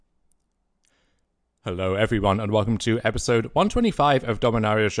Hello, everyone, and welcome to episode 125 of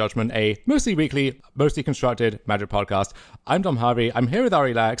Dominaria's Judgment, a mostly weekly, mostly constructed Magic podcast. I'm Dom Harvey. I'm here with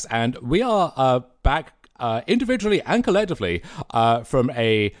Ari Lax, and we are back individually and collectively from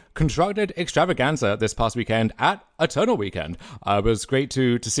a constructed extravaganza this past weekend at Eternal Weekend. It was great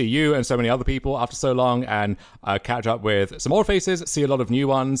to see you and so many other people after so long and catch up with some old faces, see a lot of new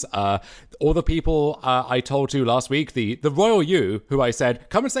ones. All the people I told to last week, the royal you, who I said,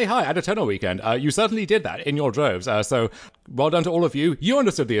 come and say hi at Eternal Weekend. You certainly did that in your droves. So well done to all of you. You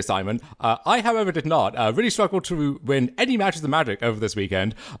understood the assignment. I, however, did not. Really struggled to win any matches of Magic over this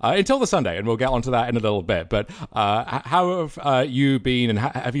weekend until the Sunday, and we'll get onto that in a little bit. But how have you been, and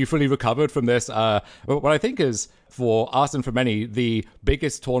have you fully recovered from this? What I think is, for us and for many, the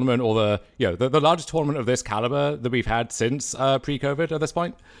biggest tournament, or the largest tournament of this caliber that we've had since pre-COVID at this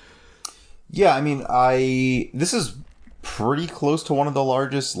point. Yeah, I mean, this is pretty close to one of the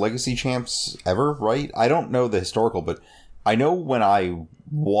largest Legacy champs ever, right? I don't know the historical, but I know when I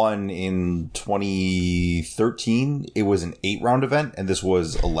won in 2013, it was an 8-round event, and this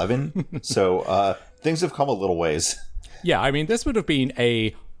was 11. So things have come a little ways. Yeah, I mean, this would have been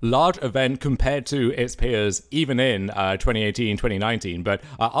a large event compared to its peers, even in 2018, 2019. But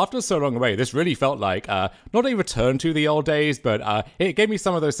after so long away, this really felt like not a return to the old days, but it gave me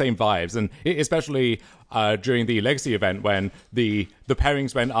some of those same vibes. And especially during the Legacy event, when the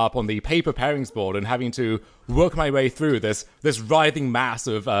pairings went up on the paper pairings board, and having to work my way through this writhing mass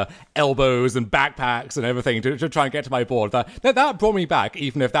of elbows and backpacks and everything to try and get to my board. That brought me back,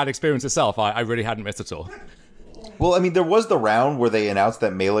 even if that experience itself I really hadn't missed at all. Well, I mean, there was the round where they announced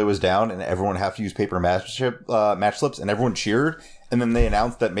that Melee was down and everyone had to use paper match slips, and everyone cheered. And then they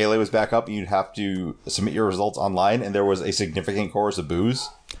announced that Melee was back up and you'd have to submit your results online, and there was a significant chorus of boos.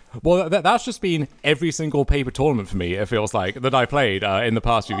 Well, that's just been every single paper tournament for me, it feels like, that I played in the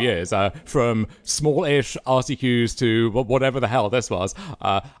past few years, from small-ish RCQs to whatever the hell this was.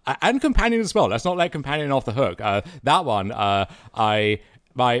 And Companion as well. Let's not let Companion off the hook. That one,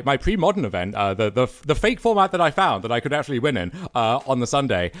 My pre-modern event, the fake format that I found that I could actually win in on the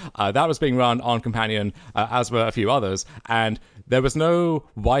Sunday, that was being run on Companion, as were a few others, and there was no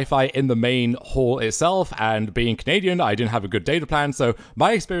Wi-Fi in the main hall itself, and being Canadian, I didn't have a good data plan, so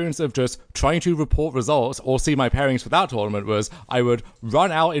my experience of just trying to report results or see my pairings for that tournament was I would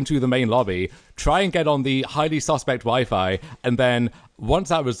run out into the main lobby, try and get on the highly suspect Wi-Fi, and then once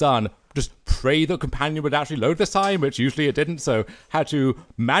that was done, just pray that Companion would actually load this time, which usually it didn't, so had to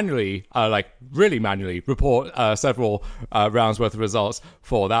manually, really manually, report several rounds worth of results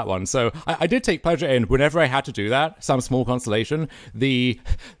for that one. So I did take pleasure in, whenever I had to do that, some small consolation. The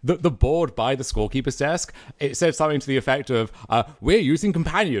board by the scorekeeper's desk, it said something to the effect of, we're using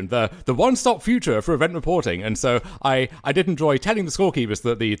Companion, the one-stop future for event reporting. And so I did enjoy telling the scorekeepers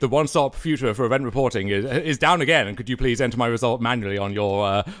that the one-stop future for event reporting is down again, and could you please enter my result manually on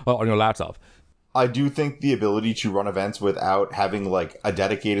your laptop. I do think the ability to run events without having like a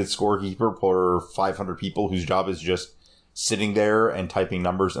dedicated scorekeeper for 500 people whose job is just sitting there and typing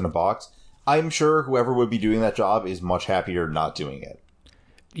numbers in a box, I'm sure whoever would be doing that job is much happier not doing it.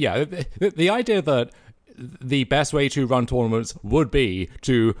 Yeah, the idea that the best way to run tournaments would be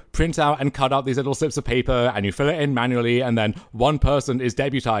to print out and cut out these little slips of paper, and you fill it in manually, and then one person is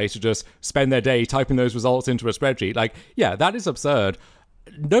deputized to just spend their day typing those results into a spreadsheet. Like, yeah, that is absurd.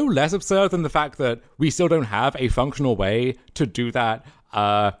 No less absurd than the fact that we still don't have a functional way to do that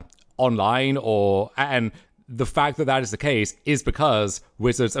online, and the fact that that is the case is because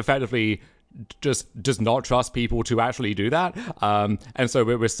Wizards effectively just does not trust people to actually do that. And so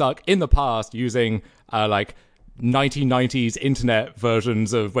we're stuck in the past using 1990s internet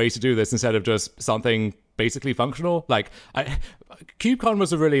versions of ways to do this instead of just something basically functional. CubeCon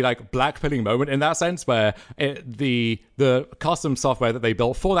was a really black-pilling moment in that sense, where the custom software that they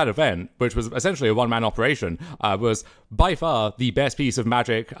built for that event, which was essentially a one-man operation, was by far the best piece of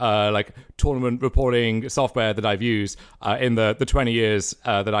Magic tournament reporting software that I've used in the 20 years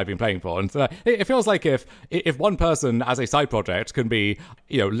that I've been playing for. And it feels like if one person as a side project can be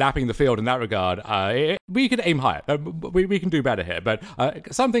lapping the field in that regard, we can aim higher. We can do better here. But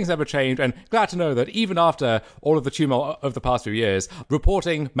some things never change, and glad to know that even after all of the tumult of the past few years,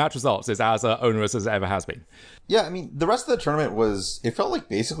 reporting match results is as onerous as it ever has been. Yeah, I mean, the rest of the tournament it felt like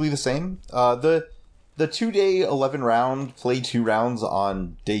basically the same. The 2-day 11-round, play 2 rounds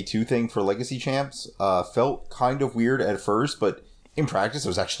on day 2 thing for Legacy Champs felt kind of weird at first, but in practice it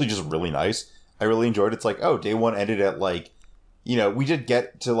was actually just really nice. I really enjoyed it. It's like, oh, day 1 ended at we did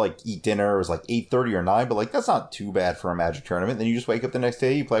get to eat dinner. It was 8:30 or 9, but that's not too bad for a Magic tournament. Then you just wake up the next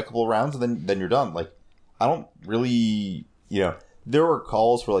day, you play a couple of rounds, and then you're done. I don't really, there were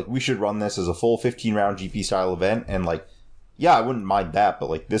calls for, like, we should run this as a full 15-round GP style event, and, like, yeah, I wouldn't mind that, but,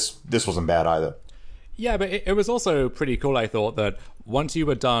 like, this wasn't bad either. Yeah, but it was also pretty cool, I thought, that once you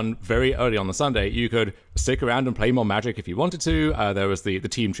were done very early on the Sunday, you could stick around and play more Magic if you wanted to. There was the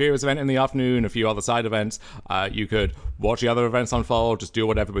Team Trios event in the afternoon, a few other side events. You could watch the other events unfold, just do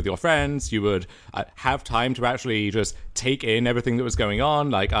whatever with your friends. You would have time to actually just take in everything that was going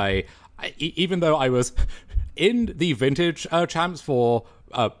on. Like, even though I was in the Vintage champs for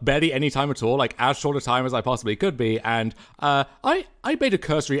barely any time at all, like as short a time as I possibly could be, and I made a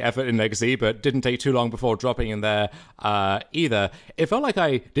cursory effort in Legacy, but didn't take too long before dropping in there either. It felt like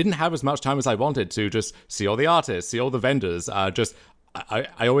I didn't have as much time as I wanted to just see all the artists, see all the vendors, I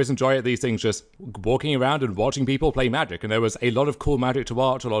always enjoy at these things just walking around and watching people play Magic, and there was a lot of cool Magic to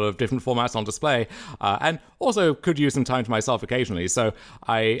watch, a lot of different formats on display, and also could use some time to myself occasionally, so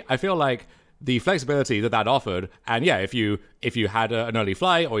I feel like the flexibility that offered, and yeah, if you had an early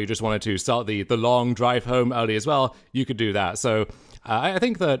flight or you just wanted to start the long drive home early as well, you could do that. So I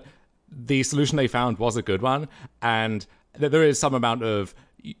think that the solution they found was a good one, and that there is some amount of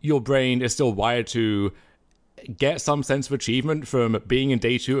your brain is still wired to get some sense of achievement from being in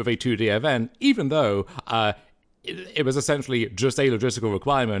day 2 of a 2-day event, even though it was essentially just a logistical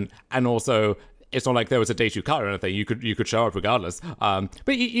requirement, and also it's not like there was a day 2 cut or anything. You could show up regardless. But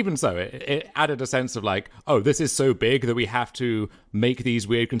even so, it added a sense of like, oh, this is so big that we have to make these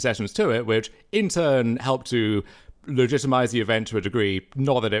weird concessions to it, which in turn helped to legitimize the event to a degree,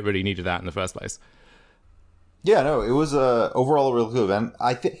 not that it really needed that in the first place. Yeah, no, it was overall a really cool event.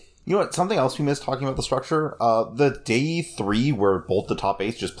 I think, you know what, something else we missed talking about the structure, the day 3 where both the top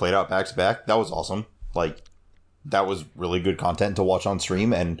 8s just played out back to back, that was awesome. Like, that was really good content to watch on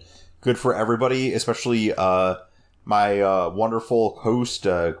stream, and good for everybody, especially my wonderful host,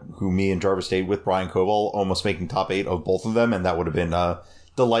 who me and Jarvis stayed with, Brian Koval, almost making top 8 of both of them, and that would have been a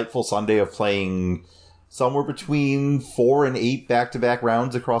delightful Sunday of playing somewhere between 4 and 8 back-to-back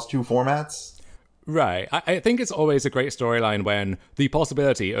rounds across 2 formats. Right. I think it's always a great storyline when the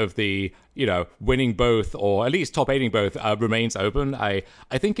possibility of the, winning both, or at least top 8ing both, remains open. I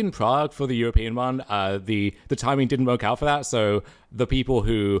think in Prague for the European one, the timing didn't work out for that, so the people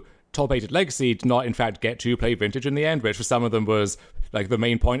who top 8 Legacy did not in fact get to play Vintage in the end, which for some of them was like the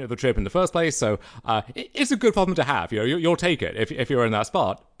main point of the trip in the first place. So it's a good problem to have. You'll take it if you're in that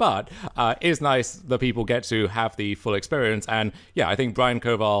spot. But it's nice that people get to have the full experience. And yeah, I think Brian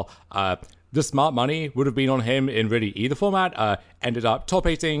Koval, the smart money would have been on him in really either format. Ended up top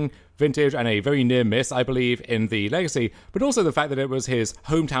 8ing Vintage and a very near miss, I believe, in the Legacy, but also the fact that it was his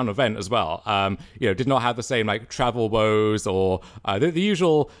hometown event as well. Did not have the same like travel woes or the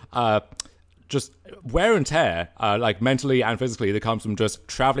usual just wear and tear, like mentally and physically, that comes from just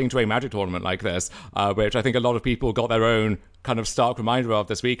traveling to a Magic tournament like this, which I think a lot of people got their own kind of stark reminder of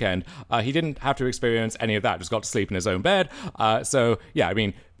this weekend. He didn't have to experience any of that, just got to sleep in his own bed. So yeah, I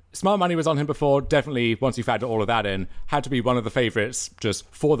mean, smart money was on him before. Definitely, once you factor all of that in, had to be one of the favorites just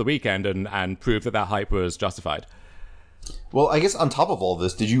for the weekend and prove that hype was justified. Well, I guess on top of all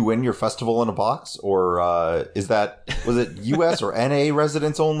this, did you win your festival in a box, or was it US or NA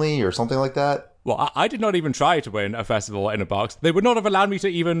residents only, or something like that? Well, I did not even try to win a festival in a box. They would not have allowed me to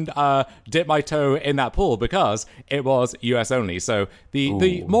even dip my toe in that pool because it was US only. So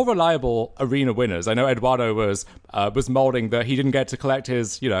the more reliable arena winners, I know Eduardo was molding that he didn't get to collect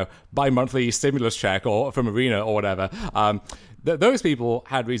his bi-monthly stimulus check or from arena or whatever. Those people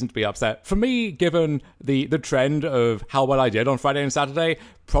had reason to be upset. For me, given the trend of how well I did on Friday and Saturday,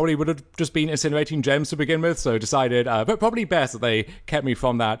 probably would have just been incinerating gems to begin with, so decided, but probably best that they kept me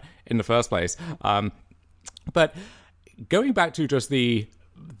from that in the first place. But going back to just the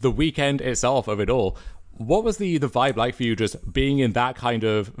weekend itself of it all, what was the vibe like for you just being in that kind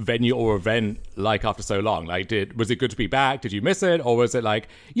of venue or event like after so long? Like, was it good to be back? Did you miss it? Or was it like,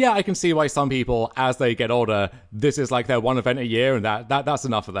 yeah, I can see why some people, as they get older, this is like their one event a year and that's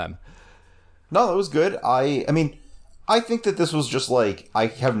enough for them? No, it was good. I mean, I think that this was just like, I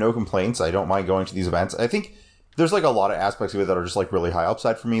have no complaints. I don't mind going to these events. I think there's like a lot of aspects of it that are just like really high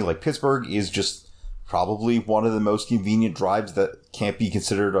upside for me. Like Pittsburgh is just probably one of the most convenient drives that can't be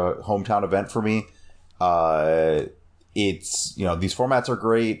considered a hometown event for me. It's, these formats are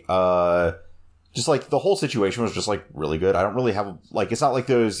great. Just like the whole situation was just like really good. I don't really have like, it's not like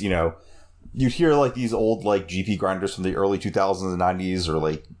those, you'd hear like these old like GP grinders from the early 2000s and 90s, or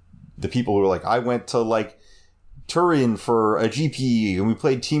like the people who were like, I went to like Turin for a GP and we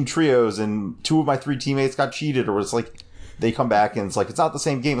played team trios and 2 of my 3 teammates got cheated, or it's like they come back and it's like, it's not the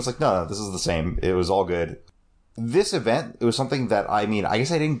same game. It's like, no, this is the same. It was all good. This event, it was something that, I mean, I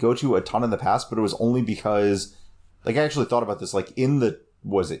guess I didn't go to a ton in the past, but it was only because like, I actually thought about this, like, in the,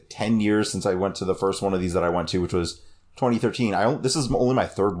 was it 10 years since I went to the first one of these that I went to, which was 2013. This is only my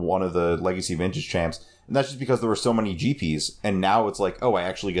third one of the Legacy Vintage Champs. And that's just because there were so many GPs. And now it's like, oh, I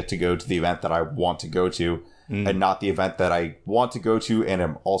actually get to go to the event that I want to go to and not the event that I want to go to and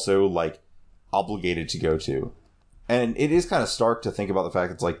am also, like, obligated to go to. And it is kind of stark to think about the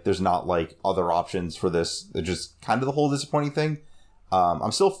fact it's like there's not, like, other options for this. It's just kind of the whole disappointing thing.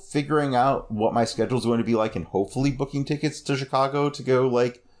 I'm still figuring out what my schedule is going to be like and hopefully booking tickets to Chicago to go,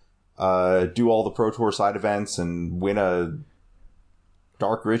 like, do all the Pro Tour side events and win a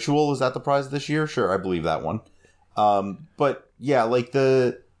Dark Ritual. Is that the prize this year? Sure, I believe that one. But yeah, like,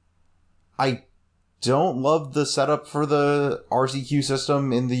 I don't love the setup for the RCQ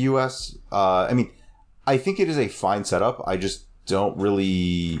system in the US. I mean, I think it is a fine setup. I just don't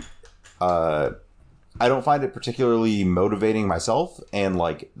really, I don't find it particularly motivating myself. And,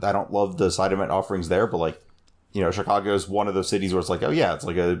 like, I don't love the side event offerings there, but, like, you know, Chicago is one of those cities where it's like, oh yeah, it's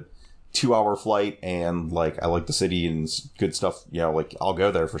like a 2-hour flight and, like, I like the city and it's good stuff, you know, like, I'll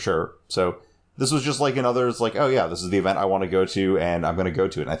go there for sure. So this was just like another, it's like, oh yeah, this is the event I want to go to and I'm going to go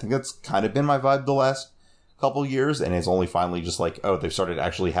to it. And I think that's kind of been my vibe the last couple years. And it's only finally just like, oh, they've started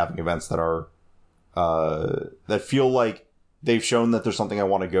actually having events that are, that feel like they've shown that there's something I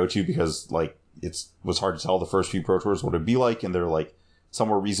want to go to because, like, was hard to tell the first few Pro Tours what it'd be like. And they're, like,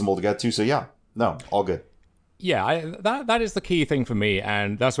 somewhere reasonable to get to. So yeah, no, all good. Yeah, that is the key thing for me,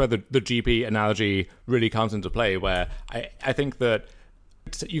 and that's where the GP analogy really comes into play, where I think that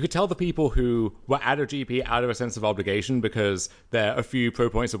you could tell the people who were at a GP out of a sense of obligation because they're a few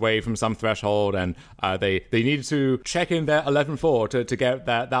pro points away from some threshold, and they needed to check in their 11-4 to get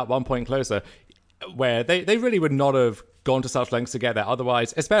that 1 point closer, where they really would not have gone to such lengths to get there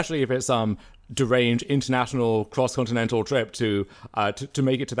otherwise, especially if it's some deranged international cross-continental trip to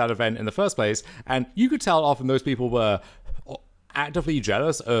make it to that event in the first place. And you could tell often those people were actively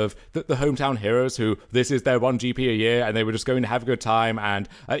jealous of the hometown heroes who this is their one GP a year and they were just going to have a good time, and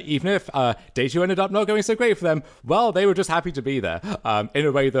even if day 2 ended up not going so great for them, well, they were just happy to be there in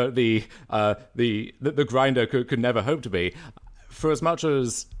a way that the grinder could never hope to be. For as much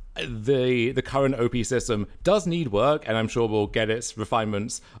as the current OP system does need work, and I'm sure we'll get its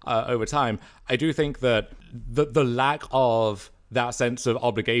refinements over time, I do think that the lack of that sense of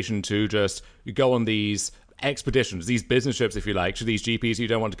obligation to just go on these expeditions, these business trips, if you like, to these GPs you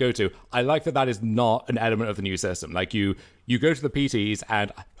don't want to go to, I like that is not an element of the new system. Like, you go to the PTs,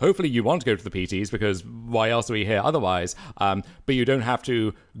 and hopefully you want to go to the PTs, because why else are we here otherwise? But you don't have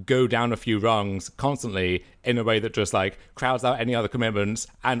to go down a few rungs constantly in a way that just, like, crowds out any other commitments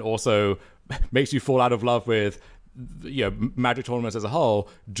and also makes you fall out of love with, you know, Magic tournaments as a whole,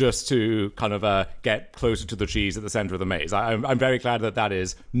 just to kind of get closer to the cheese at the center of the maze. I'm very glad that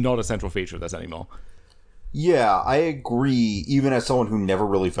is not a central feature of this anymore. Yeah, I agree. Even as someone who never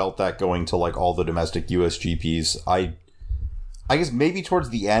really felt that going to, like, all the domestic US GPs, I guess maybe towards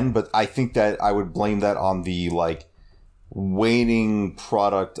the end, but I think that I would blame that on the, like, waning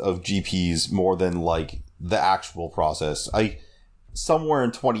product of GPs more than, like, the actual process. Somewhere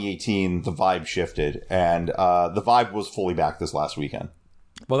in 2018, the vibe shifted, and the vibe was fully back this last weekend.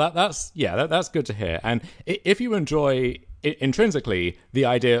 Well, that's good to hear. And if you enjoy intrinsically the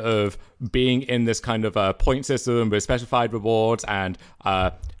idea of being in this kind of point system with specified rewards and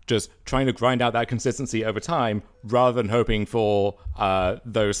just trying to grind out that consistency over time rather than hoping for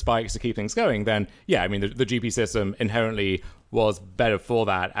those spikes to keep things going, then yeah, I mean, the GP system inherently was better for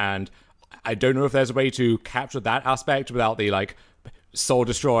that. And I don't know if there's a way to capture that aspect without the, like, soul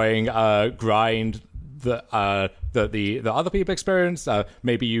destroying grind that the other people experience.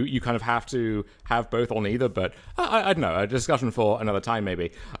 Maybe you kind of have to have both or neither, but I don't know, a discussion for another time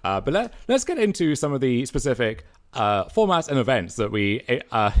maybe. But let's get into some of the specific formats and events that we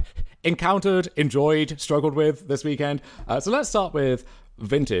encountered, enjoyed, struggled with this weekend. So let's start with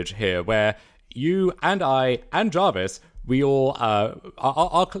Vintage here, where you and I and Jarvis, we all,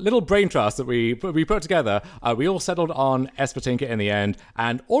 our little brain trust that we put together, we all settled on Espatinka in the end,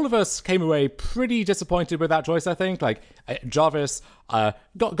 and all of us came away pretty disappointed with that choice, I think. Like, Jarvis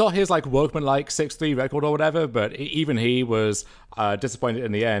got his, like, workman-like 6-3 record or whatever, but even he was disappointed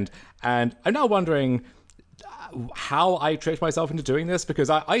in the end. And I'm now wondering how I tricked myself into doing this,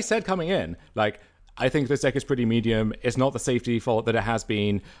 because I said coming in, like, I think this deck is pretty medium. It's not the safety fault that it has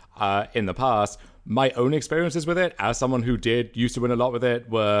been in the past. My own experiences with it, as someone who used to win a lot with it,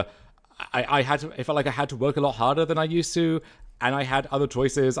 were I felt like I had to work a lot harder than I used to, and I had other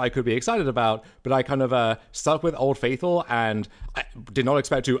choices I could be excited about, but I kind of stuck with Old Faithful, and I did not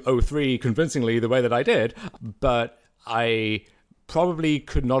expect to 0-3 convincingly the way that I did, but I probably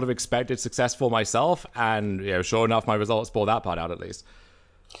could not have expected success for myself, and sure enough, my results bore that part out at least.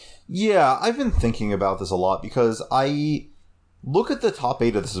 Yeah, I've been thinking about this a lot because I look at the top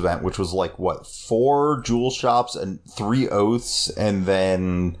 8 of this event, which was like, what, 4 Jewel Shops and 3 Oaths, and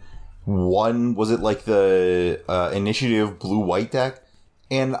then 1, was it like the Initiative Blue-White deck?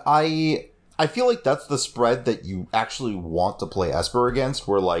 And I feel like that's the spread that you actually want to play Esper against,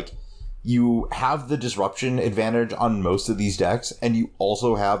 where like you have the disruption advantage on most of these decks, and you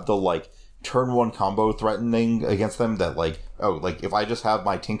also have the like turn 1 combo threatening against them that like, oh, like if I just have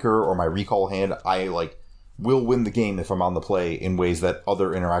my Tinker or my Recall hand, I like will win the game if I'm on the play in ways that other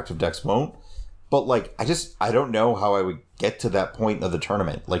interactive decks won't. But like, I don't know how I would get to that point of the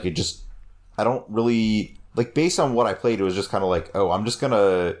tournament. Like I don't really, like, based on what I played, it was just kind of like, oh, I'm just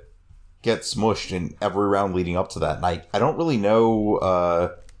gonna get smushed in every round leading up to that. And I don't really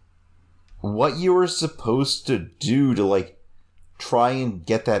know, what you were supposed to do to like try and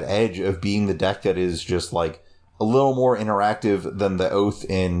get that edge of being the deck that is just like a little more interactive than the Oath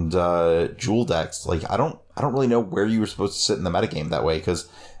and Jewel decks. Like I don't really know where you were supposed to sit in the metagame that way, because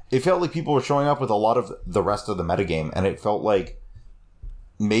it felt like people were showing up with a lot of the rest of the metagame, and it felt like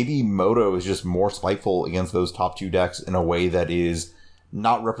maybe Moto is just more spiteful against those top 2 decks in a way that is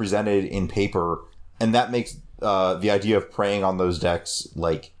not represented in paper, and that makes the idea of preying on those decks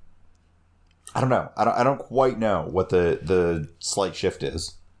like, I don't know. I don't quite know what the slight shift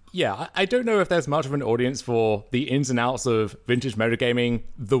is. Yeah, I don't know if there's much of an audience for the ins and outs of vintage metagaming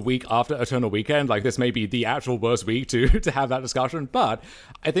the week after Eternal Weekend. Like, this may be the actual worst week to have that discussion, but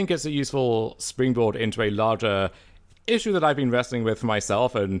I think it's a useful springboard into a larger issue that I've been wrestling with for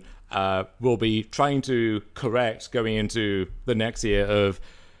myself and will be trying to correct going into the next year of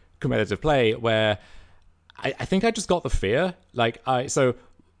competitive play, where I think I just got the fear. Like,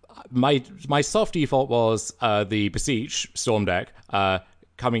 my soft default was the Beseech Storm deck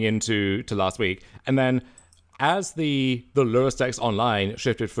coming into last week, and then as the Lurrus decks online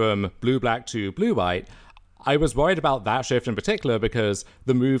shifted from blue-black to blue-white, I was worried about that shift in particular, because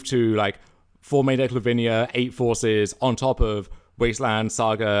the move to like 4 main deck Lavinia, 8 forces on top of Wasteland,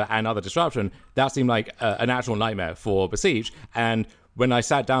 Saga, and other disruption, that seemed like an actual nightmare for Beseech. And when I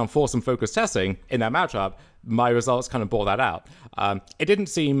sat down for some focus testing in that matchup, my results kind of bore that out. It didn't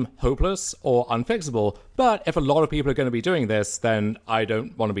seem hopeless or unfixable, but if a lot of people are going to be doing this, then I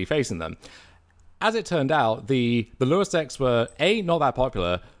don't want to be facing them. As it turned out, the Lurrus decks were A, not that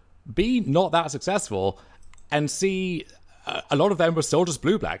popular, B, not that successful, and C, a lot of them were still just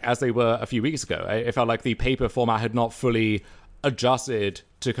blue-black, as they were a few weeks ago. It felt like the paper format had not fully adjusted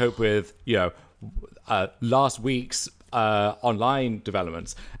to cope with, last week's online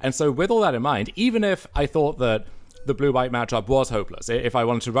developments. And so with all that in mind, even if I thought that the blue-white matchup was hopeless, if I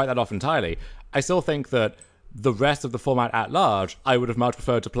wanted to write that off entirely, I still think that the rest of the format at large, I would have much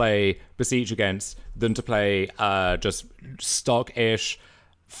preferred to play Beseech against than to play just stock-ish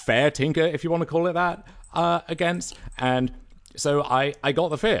fair Tinker, if you want to call it that, against. And so I got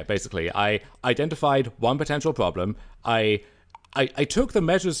the fear, basically. I identified one potential problem. I took the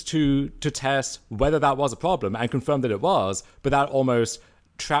measures to test whether that was a problem and confirmed that it was, but that almost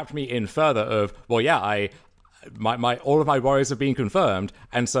trapped me in further of, well, yeah, all of my worries have been confirmed,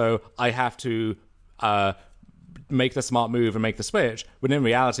 and so I have to make the smart move and make the switch, when in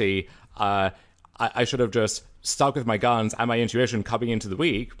reality, I should have just stuck with my guns and my intuition coming into the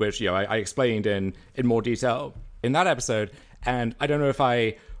week, which I explained in more detail in that episode. And I don't know if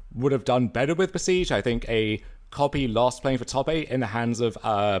I would have done better with Beseech. I think a copy lost playing for top 8 in the hands of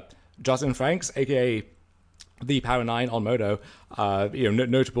Justin Franks, aka the Power 9 on Moto,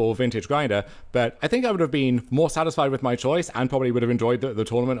 notable vintage grinder. But I think I would have been more satisfied with my choice and probably would have enjoyed the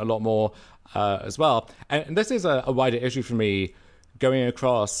tournament a lot more as well. And this is a wider issue for me going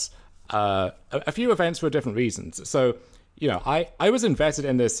across a few events for different reasons. So, I was invested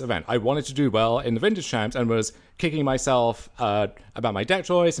in this event. I wanted to do well in the Vintage Champs and was kicking myself about my deck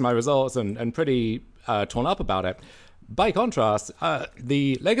choice and my results and pretty torn up about it. By contrast,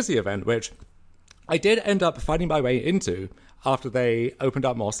 the Legacy event, which I did end up fighting my way into after they opened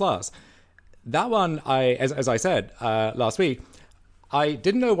up more slots, that one, as I said last week, I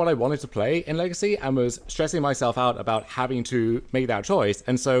didn't know what I wanted to play in Legacy and was stressing myself out about having to make that choice.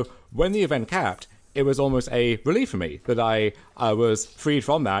 And so when the event capped, it was almost a relief for me that I was freed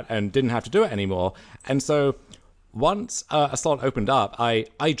from that and didn't have to do it anymore. And so once a slot opened up,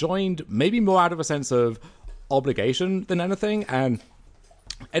 I joined maybe more out of a sense of obligation than anything, and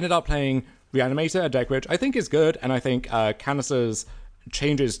ended up playing Reanimator, a deck which I think is good, and I think Canister's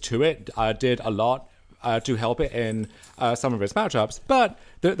changes to it did a lot to help it in some of its matchups. But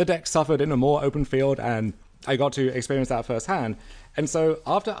the deck suffered in a more open field, and I got to experience that firsthand. And so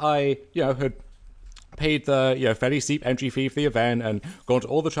after I, had paid the fairly steep entry fee for the event and gone to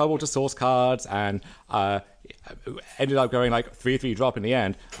all the trouble to source cards and ended up going like 3-3 drop in the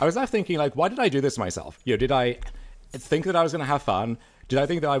end, I was left thinking, like, why did I do this to myself? Did I think that I was going to have fun? Did I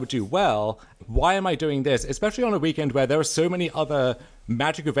think that I would do well? Why am I doing this? Especially on a weekend where there are so many other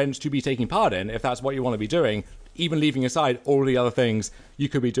Magic events to be taking part in, if that's what you want to be doing, even leaving aside all the other things you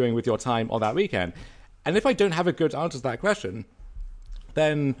could be doing with your time on that weekend. And if I don't have a good answer to that question,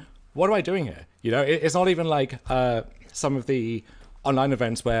 then what am I doing here? It's not even like some of the online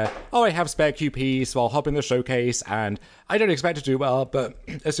events where, I have spare QP, so I'll hop in the showcase, and I don't expect to do well, but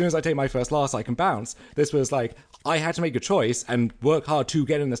as soon as I take my first loss, I can bounce. This was like, I had to make a choice and work hard to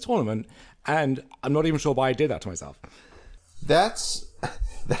get in this tournament, and I'm not even sure why I did that to myself. That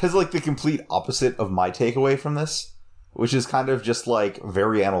is like the complete opposite of my takeaway from this, which is kind of just like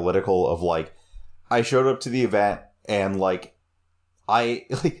very analytical of like, I showed up to the event and like,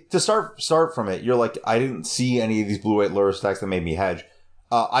 to start from it, you're like, I didn't see any of these blue-white Lura stacks that made me hedge.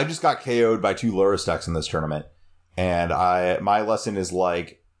 I just got KO'd by 2 Lura stacks in this tournament. And my lesson is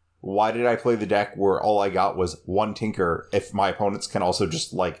like, why did I play the deck where all I got was 1 Tinker if my opponents can also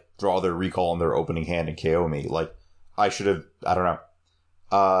just like draw their recall in their opening hand and KO me? Like, I should have, I don't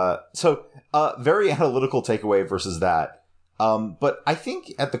know. So very analytical takeaway versus that. But I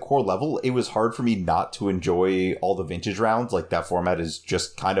think at the core level, it was hard for me not to enjoy all the vintage rounds. Like, that format is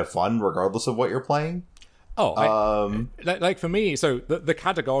just kind of fun regardless of what you're playing. Like for me, so the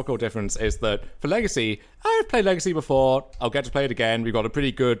categorical difference is that for Legacy, I've played Legacy before. I'll get to play it again. We've got a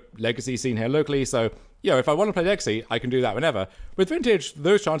pretty good Legacy scene here locally. So, if I want to play Legacy, I can do that whenever. With Vintage,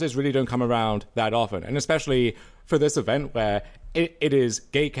 those chances really don't come around that often. And especially for this event where it is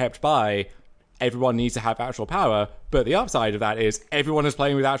gatekept by everyone needs to have actual power, but the upside of that is everyone is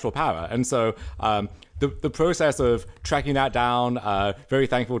playing with actual power. And so the process of tracking that down, very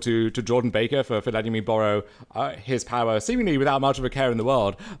thankful to Jordan Baker for letting me borrow his power, seemingly without much of a care in the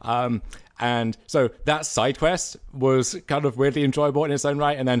world. And so that side quest was kind of weirdly enjoyable in its own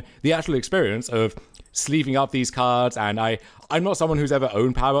right. And then the actual experience of sleeving up these cards, and I'm not someone who's ever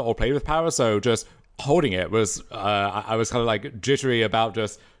owned power or played with power, so just holding it was, I was kind of like jittery about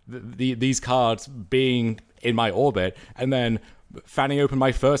just these cards being in my orbit, and then fanning open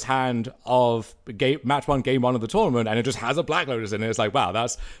my first hand of match 1, game 1 of the tournament, and it just has a Black Lotus in it. It's like, wow,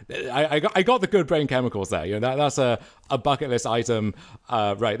 that's I got the good brain chemicals there. That's a bucket list item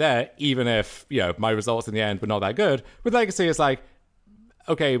right there. Even if my results in the end were not that good, with Legacy, it's like,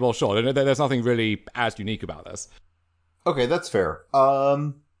 okay, well, sure. There's nothing really as unique about this. Okay, that's fair.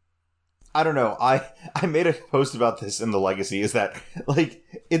 I don't know. I made a post about this in the Legacy, is that, like,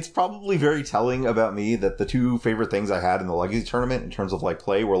 it's probably very telling about me that the 2 favorite things I had in the Legacy tournament in terms of, like,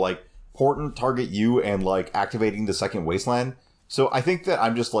 play were, like, Portent, Target U, and, like, activating the second Wasteland. So I think that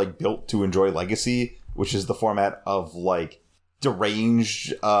I'm just, like, built to enjoy Legacy, which is the format of, like,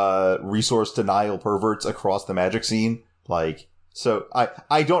 deranged resource denial perverts across the Magic scene. Like, so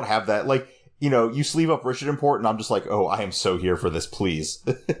I don't have that. Like, you sleeve up Richard Import, and I'm just like, oh, I am so here for this, please.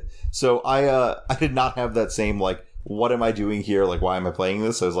 So I did not have that same, like, what am I doing here? Like, why am I playing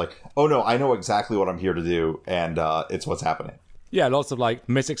this? I was like, oh no, I know exactly what I'm here to do, and it's what's happening. Yeah, lots of, like,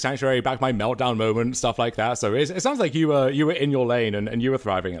 Mystic Sanctuary, back my meltdown moment, stuff like that. So it sounds like you were in your lane, and you were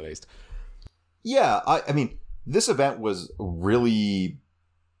thriving, at least. Yeah, I mean, this event was really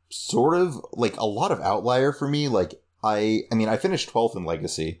sort of, like, a lot of outlier for me. Like, I finished 12th in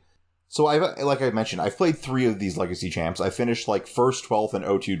Legacy. So like I mentioned, I've played 3 of these Legacy champs. I finished like 1st, 12th, and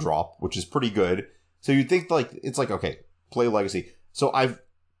O2 drop, which is pretty good. So you'd think like, it's like, okay, play Legacy. So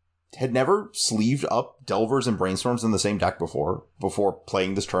had never sleeved up Delvers and Brainstorms in the same deck before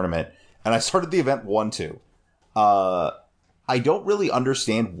playing this tournament. And I started the event 1-2. I don't really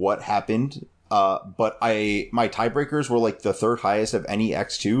understand what happened. But my tiebreakers were like the 3rd highest of any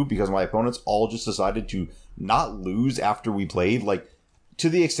X2 because my opponents all just decided to not lose after we played. Like, to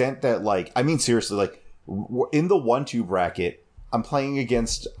the extent that, like, I mean, seriously, like, in the 1-2 bracket, I'm playing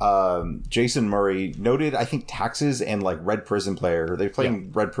against Jason Murray, noted, I think, Taxes and, like, Red Prison player. They're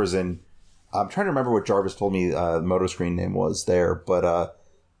playing Red Prison. I'm trying to remember what Jarvis told me Moto Screen name was there. But,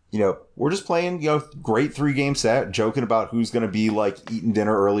 we're just playing, great 3-game set, joking about who's going to be, like, eating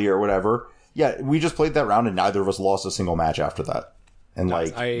dinner early or whatever. Yeah, we just played that round, and neither of us lost a single match after that. And,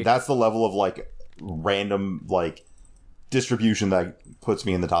 that's the level of, like, random, like, distribution that puts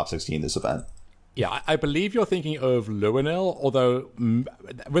me in the top 16 this event. Yeah, I believe you're thinking of Luanil, although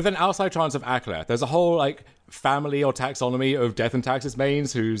with an outside chance of Akler. There's a whole, like, family or taxonomy of Death and Taxes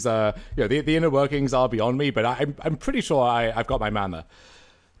mains whose, the inner workings are beyond me, but I'm pretty sure I've got my man there.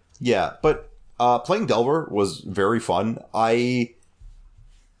 Yeah, but Playing Delver was very fun. I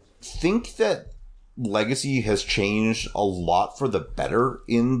think that Legacy has changed a lot for the better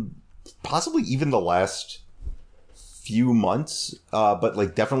in possibly even the last few months, but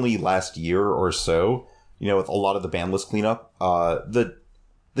like definitely last year or so, with a lot of the ban list cleanup.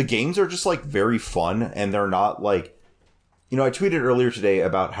 The games are just like very fun, and they're not like, I tweeted earlier today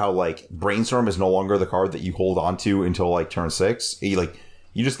about how like Brainstorm is no longer the card that you hold on to until like turn 6.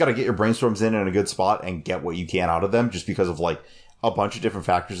 You just got to get your Brainstorms in a good spot and get what you can out of them, just because of like a bunch of different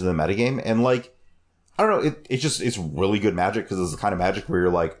factors in the metagame. And like, I don't know, it's really good Magic, because it's the kind of Magic where you're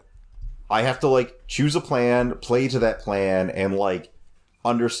like, I have to like choose a plan, play to that plan, and like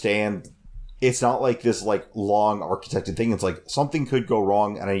understand it's not like this like long architected thing. It's like something could go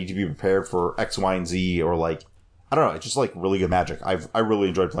wrong and I need to be prepared for X, Y, and Z, or like, I don't know. It's just like really good Magic. I really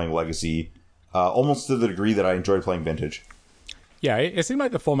enjoyed playing Legacy, almost to the degree that I enjoyed playing Vintage. Yeah, it seemed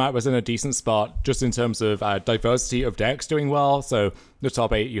like the format was in a decent spot just in terms of diversity of decks doing well. So the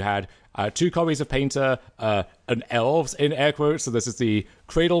top 8, you had 2 copies of Painter, an Elves in air quotes. So this is the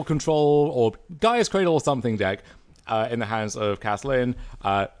Cradle Control or Gaia's Cradle or something deck in the hands of Castlin.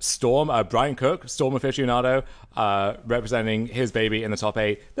 Storm, Brian Cook, Storm aficionado, representing his baby in the top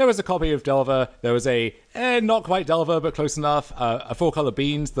 8. There was a copy of Delver. There was a not quite Delver, but close enough. A 4-color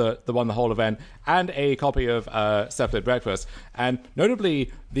Beans that won the whole event, and a copy of Cephalid Breakfast. And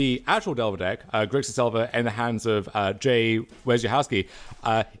notably, the actual Delver deck, Grixis Delver, in the hands of Jay Wojciechowski,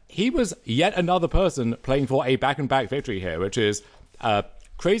 he was yet another person playing for a back-and-back victory here, which is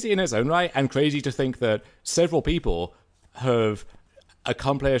crazy in its own right, and crazy to think that several people have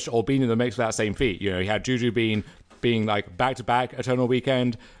accomplished or been in the mix for that same feat. You had Juju being like back-to-back Eternal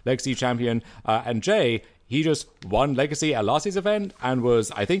Weekend Legacy champion, and Jay, he just won Legacy at last year's event and was,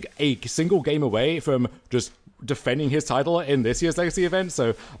 I think, a single game away from just defending his title in this year's Legacy event.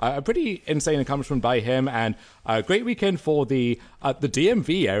 So a pretty insane accomplishment by him, and a great weekend for the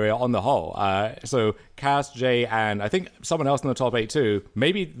DMV area on the whole. So Cass, Jay, and I think someone else in the top 8 too,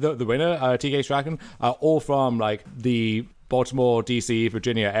 maybe the winner, TK Strachan, all from like the Baltimore, DC,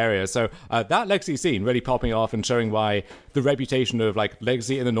 Virginia area. So that Legacy scene really popping off and showing why the reputation of like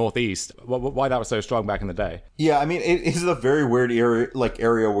Legacy in the Northeast, why that was so strong back in the day. Yeah, I mean, it is a very weird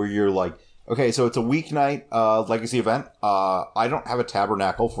area where you're like, okay, so it's a weeknight Legacy event. I don't have a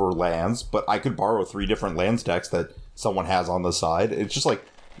Tabernacle for lands, but I could borrow 3 different lands decks that someone has on the side. It's just like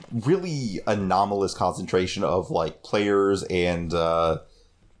really anomalous concentration of like players and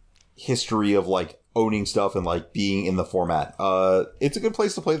history of like owning stuff and like being in the format. It's a good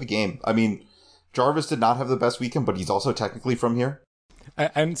place to play the game. I mean, Jarvis did not have the best weekend, but he's also technically from here.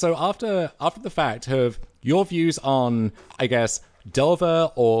 And so after the fact, have your views on, I guess,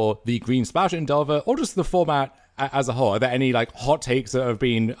 Delver or the green splash in Delver, or just the format as a whole? Are there any like hot takes that have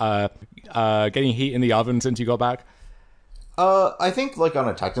been getting heat in the oven since you got back? I think like on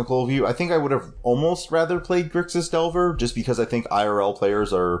a technical view, I think I would have almost rather played Grixis Delver, just because I think IRL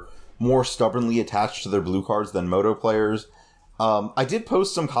players are more stubbornly attached to their blue cards than Moto players. I did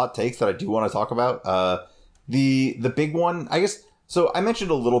post some hot takes that I do want to talk about. The big one, I guess. So I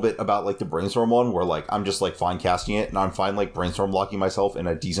mentioned a little bit about like the Brainstorm one, where like I'm just like fine casting it, and I'm fine like Brainstorm locking myself in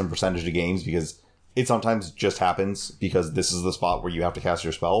a decent percentage of games, because it sometimes just happens because this is the spot where you have to cast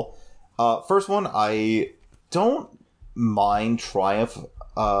your spell. First one, I don't mind Triumph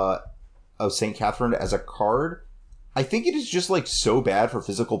of St. Catherine as a card. I think it is just like so bad for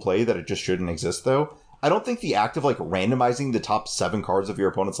physical play that it just shouldn't exist, though. I don't think the act of like randomizing the top 7 cards of your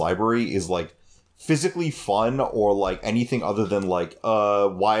opponent's library is like physically fun or like anything other than like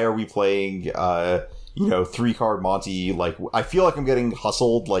why are we playing 3-card Monty. Like, I feel like I'm getting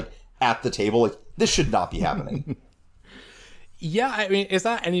hustled like at the table. Like, this should not be happening. Yeah, I mean, is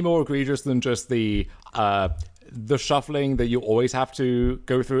that any more egregious than just the shuffling that you always have to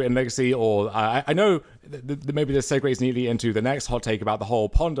go through in Legacy? Or I know maybe this segues neatly into the next hot take about the whole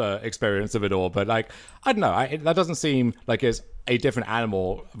Ponder experience of it all, but like, I don't know, that doesn't seem like it's a different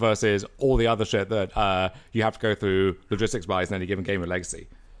animal versus all the other shit that you have to go through logistics-wise in any given game of Legacy.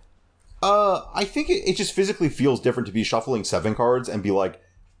 I think it just physically feels different to be shuffling 7 cards and be like,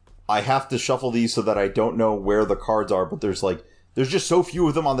 I have to shuffle these so that I don't know where the cards are, but there's just so few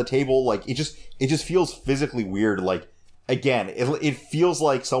of them on the table. Like, it just feels physically weird. Like, again, it feels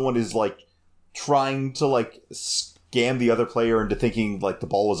like someone is like trying to like scam the other player into thinking like the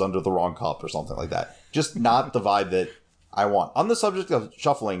ball was under the wrong cup or something like that. Just not the vibe that I want. On the subject of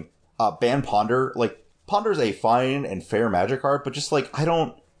shuffling, ban Ponder. Like, Ponder's a fine and fair Magic card, but just like, I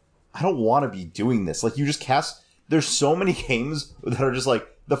don't want to be doing this. Like, you just cast, there's so many games that are just like,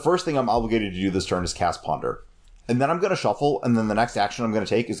 the first thing I'm obligated to do this turn is cast Ponder. and then I'm going to shuffle, and then the next action I'm going to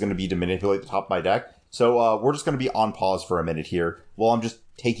take is going to be to manipulate the top of my deck. So we're just going to be on pause for a minute here while I'm just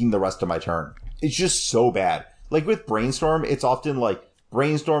taking the rest of my turn. It's just so bad. Like with Brainstorm, it's often like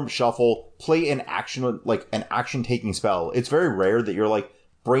Brainstorm, shuffle, play an action, like an action taking spell. It's very rare that you're like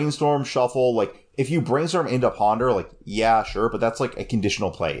Brainstorm, shuffle. Like if you Brainstorm into Ponder, like yeah, sure, but that's like a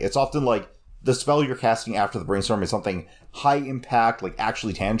conditional play. It's often like the spell you're casting after the Brainstorm is something high impact, like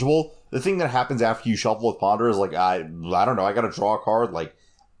actually tangible. The thing that happens after you shuffle with Ponder is like, I don't know, I gotta draw a card. Like,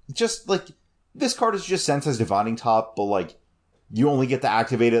 just like, this card is just sent as Divining Top, but like, you only get to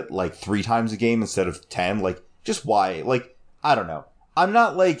activate it like 3 times a game instead of 10. Like, just why? Like, I don't know. I'm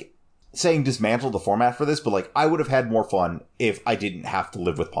not like saying dismantle the format for this, but like, I would have had more fun if I didn't have to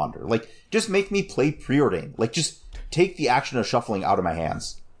live with Ponder. Like, just make me play Preordain. Like, just take the action of shuffling out of my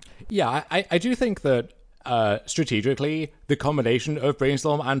hands. Yeah, I do think that strategically, the combination of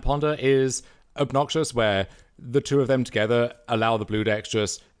Brainstorm and Ponder is obnoxious, where the two of them together allow the blue decks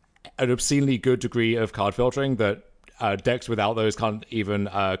just an obscenely good degree of card filtering that decks without those can't even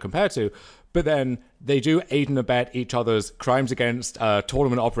compare to. But then they do aid and abet each other's crimes against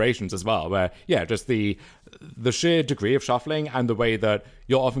tournament operations as well, where, yeah, just the sheer degree of shuffling and the way that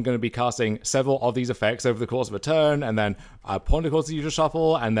you're often going to be casting several of these effects over the course of a turn, and then Ponder causes you to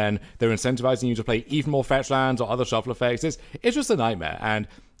shuffle, and then they're incentivizing you to play even more fetch lands or other shuffle effects. It's just a nightmare, and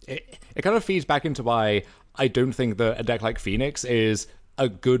it kind of feeds back into why I don't think that a deck like Phoenix is a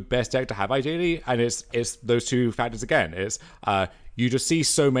good best deck to have ideally, and it's those two factors again. It's you just see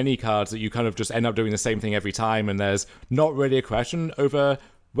so many cards that you kind of just end up doing the same thing every time, and there's not really a question over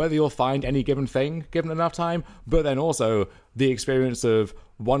whether you'll find any given thing given enough time, but then also the experience of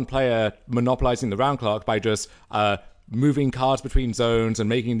one player monopolizing the round clock by just moving cards between zones and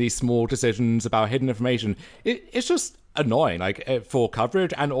making these small decisions about hidden information. It's just annoying, like for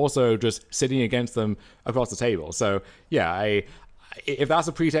coverage, and also just sitting against them across the table. So yeah, if that's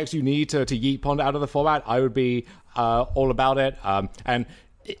a pretext you need to yeet Ponder out of the format, I would be all about it. And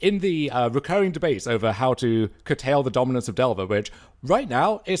in the recurring debates over how to curtail the dominance of Delver, which right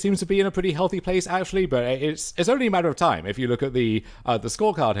now it seems to be in a pretty healthy place actually, but it's only a matter of time. If you look at the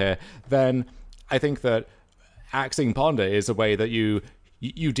scorecard here, then I think that axing Ponder is a way that you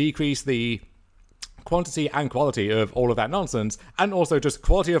decrease the quantity and quality of all of that nonsense, and also just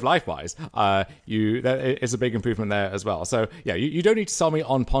quality of life wise, that is a big improvement there as well. So yeah, you don't need to sell me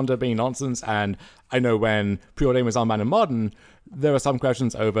on Ponder being nonsense. And I know when Preordain was unbanned in Modern, there were some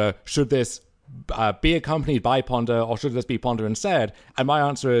questions over should this be accompanied by Ponder or should this be Ponder instead? And my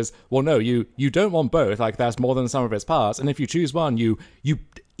answer is, well, no, you don't want both. Like, that's more than the sum of its parts. And if you choose one, you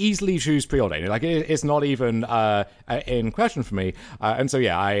easily choose Preordain. Like, it's not even in question for me. And so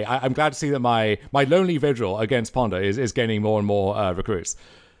yeah, I'm glad to see that my lonely vigil against Ponder is gaining more and more recruits.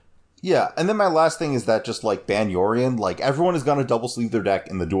 Yeah, and then my last thing is that just like ban Yorion, like everyone is gonna double sleeve their deck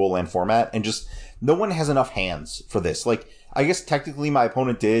in the dual land format, and just no one has enough hands for this. Like, I guess technically my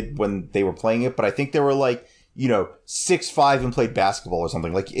opponent did when they were playing it, but I think they were like, 6-5 and played basketball or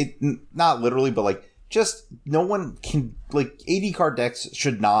something. Like, it, not literally, but like, just no one can, like, 80 card decks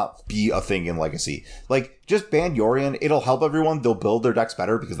should not be a thing in Legacy. Like, just ban Yorion. It'll help everyone. They'll build their decks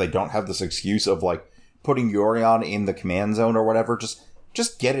better because they don't have this excuse of like putting Yorion in the command zone or whatever.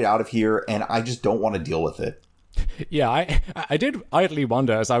 Just get it out of here, and I just don't want to deal with it. Yeah, I did idly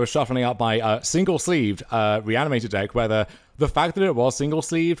wonder as I was shuffling up my single-sleeved reanimated deck whether the fact that it was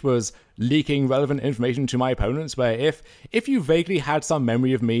single-sleeved was leaking relevant information to my opponents, where if you vaguely had some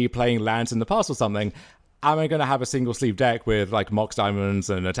memory of me playing lands in the past or something, am I going to have a single-sleeve deck with like Mox Diamonds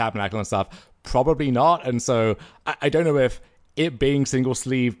and a Tabernacle and stuff? Probably not, and so I don't know if it being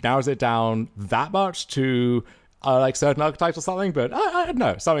single-sleeved narrows it down that much to like certain archetypes or something, but I don't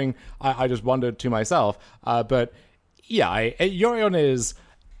know, something I just wondered to myself. But yeah, Yorion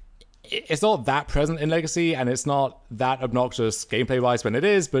it's not that present in Legacy, and it's not that obnoxious gameplay-wise when it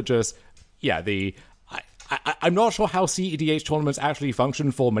is, but just, yeah, I'm not sure how CEDH tournaments actually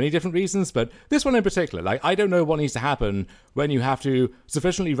function for many different reasons, but this one in particular, like, I don't know what needs to happen when you have to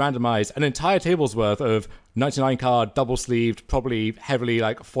sufficiently randomize an entire table's worth of 99-card, double-sleeved, probably heavily,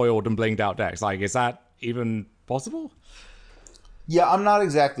 like, foiled and blinged out decks. Like, is that even possible? Yeah, I'm not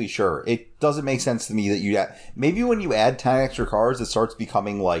exactly sure. It doesn't make sense to me that maybe when you add 10 extra cards, it starts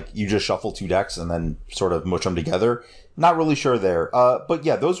becoming like you just shuffle 2 decks and then sort of mush them together. Not really sure there. But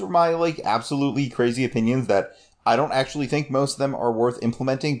yeah, those were my like absolutely crazy opinions that I don't actually think most of them are worth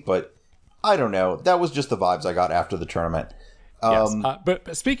implementing, but I don't know. That was just the vibes I got after the tournament. Yes.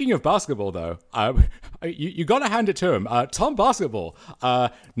 But speaking of basketball, though, you got to hand it to him. Tom Basketball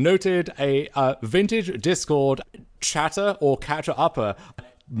noted a vintage Discord chatter or catcher-upper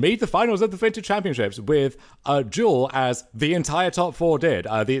made the finals of the Vintage Championships with Jewel as the entire top 4 did.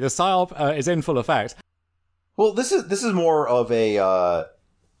 The psyop is in full effect. Well, this is more of a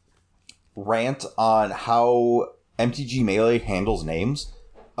rant on how MTG Melee handles names,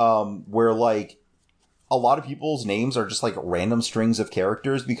 where like a lot of people's names are just like random strings of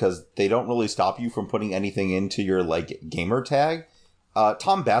characters because they don't really stop you from putting anything into your like gamer tag.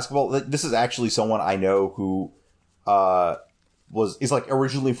 Tom Basketball, this is actually someone I know who is like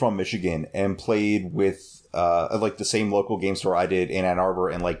originally from Michigan and played with like the same local game store I did in Ann Arbor,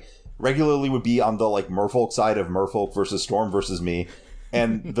 and like regularly would be on the like Merfolk side of Merfolk versus Storm versus me.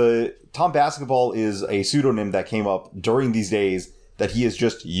 And the Tom Basketball is a pseudonym that came up during these days that he has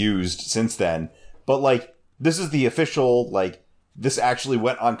just used since then. But like, this is the official, like, this actually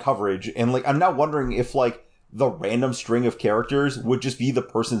went on coverage. And like, I'm now wondering if like the random string of characters would just be the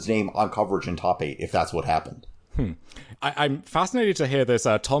person's name on coverage in top 8, if that's what happened. I'm fascinated to hear this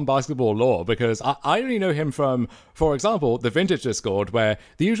Tom Basketball lore, because I only know him from, for example, the Vintage Discord, where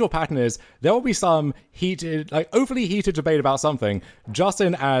the usual pattern is there will be some heated, like overly heated debate about something.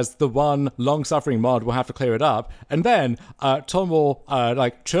 Justin, as the one long-suffering mod, will have to clear it up, and then Tom will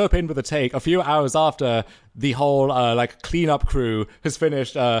like chirp in with a take a few hours after the whole like cleanup crew has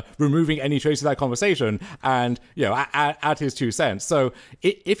finished removing any trace of that conversation, and you know, add his 2 cents. So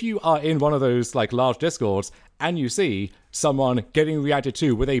if you are in one of those like large discords and you see someone getting reacted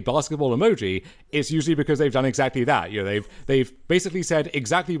to with a basketball emoji, it's usually because they've done exactly that. You know, they've basically said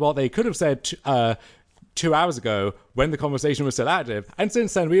exactly what they could have said 2 hours ago when the conversation was still active, and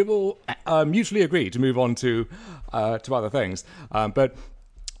since then we've all mutually agreed to move on to other things. But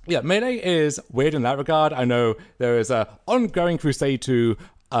yeah, Melee is weird in that regard. I know there is an ongoing crusade to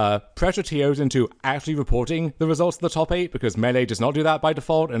pressure TOs into actually reporting the results of the top 8, because Melee does not do that by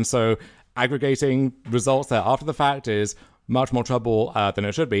default, and so aggregating results there after the fact is much more trouble than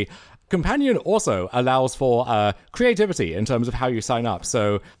it should be. Companion also allows for creativity in terms of how you sign up.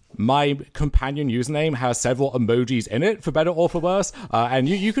 So my Companion username has several emojis in it, for better or for worse, and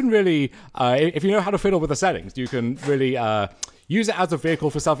you can really, if you know how to fiddle with the settings, you can really use it as a vehicle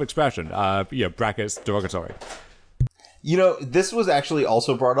for self-expression, brackets derogatory. You know, this was actually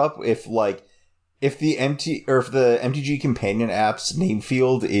also brought up if the MTG Companion app's name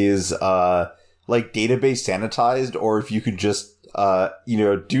field is like database sanitized, or if you could just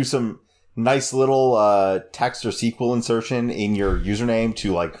do some nice little text or SQL insertion in your username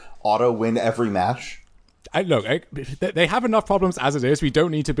to like auto win every match. They have enough problems as it is. We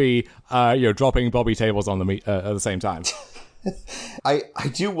don't need to be dropping Bobby tables on them at the same time. I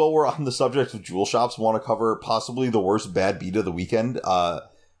do, while we're on the subject of jewel shops, want to cover possibly the worst bad beat of the weekend.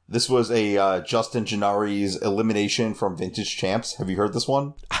 This was a Justin Gennari's elimination from Vintage Champs. Have you heard this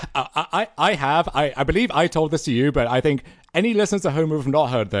one? I have. I believe I told this to you, but I think any listeners at home who have not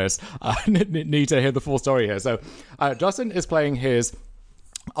heard this need to hear the full story here. So Justin is playing his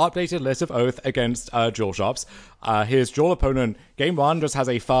updated list of Oath against Jewel Shops. His Jewel opponent, game 1, just has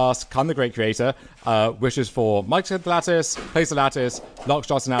a fast Khan the Great Creator, wishes for Microscope the Lattice, plays the Lattice, locks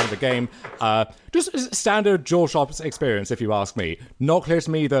Justin out of the game. Just standard Jewel Shops experience, if you ask me. Not clear to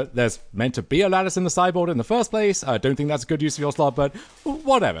me that there's meant to be a Lattice in the sideboard in the first place. I don't think that's a good use of your slot, but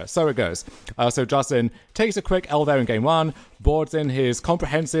whatever, so it goes. So Justin takes a quick L there in game 1, boards in his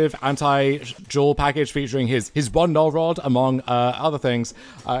comprehensive anti-Jewel package featuring his one null rod, among other things.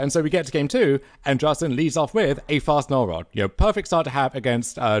 And so we get to game 2, and Justin leads off with a fast null rod. Perfect start to have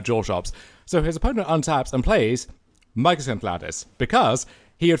against Jewel Shops. So his opponent untaps and plays Microscope Lattice, because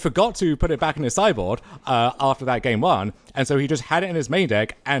he had forgot to put it back in his sideboard after that game 1, and so he just had it in his main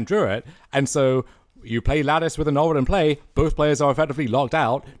deck and drew it. And so you play Lattice with a null rod in play, both players are effectively locked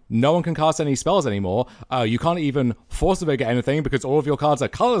out, no one can cast any spells anymore, you can't even forcibly get anything because all of your cards are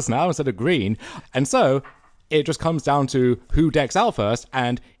colors now instead of green, and so it just comes down to who decks out first,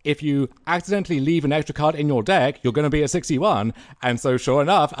 and if you accidentally leave an extra card in your deck, you're going to be at 61, and so sure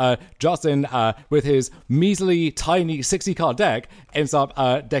enough, Justin, with his measly, tiny 60-card deck, ends up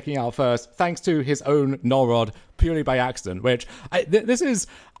decking out first, thanks to his own null rod, purely by accident, which,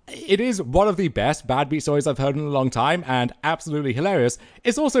 it is one of the best bad beat stories I've heard in a long time, and absolutely hilarious.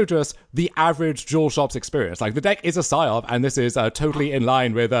 It's also just the average Jewel Shops experience. Like, the deck is a psyop, and this is totally in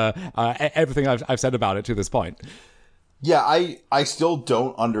line with everything I've said about it to this point. Yeah, I still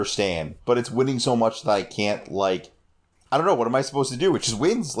don't understand, but it's winning so much that I can't, I don't know, what am I supposed to do? It just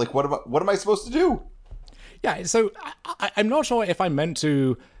wins. Like, what am I supposed to do? Yeah, so I'm not sure if I'm meant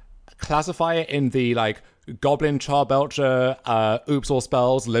to classify it in the, Goblin, Charbelcher, Oops All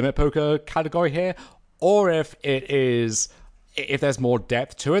Spells, Limit Poker category here, or if there's more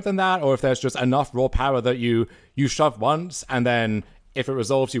depth to it than that, or if there's just enough raw power that you shove once and then if it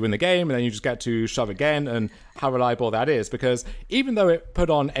resolves, you win the game, and then you just get to shove again, and how reliable that is. Because even though it put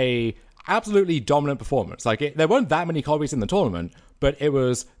on a absolutely dominant performance, like there weren't that many copies in the tournament, but it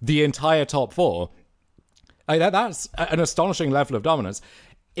was the entire top four. That's an astonishing level of dominance.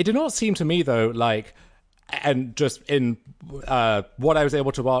 It did not seem to me, though, like, and just in what I was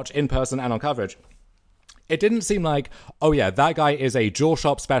able to watch in person and on coverage, it didn't seem like, oh yeah, that guy is a dual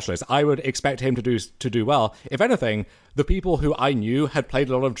shop specialist. I would expect him to do well. If anything, the people who I knew had played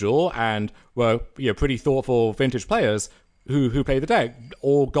a lot of dual and were pretty thoughtful vintage players who played the deck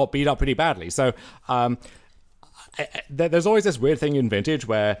all got beat up pretty badly. So there's always this weird thing in vintage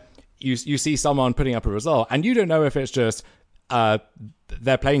where you see someone putting up a result and you don't know if it's just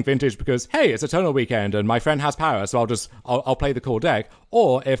they're playing vintage because, hey, it's a tournament weekend and my friend has power, so I'll play the core deck,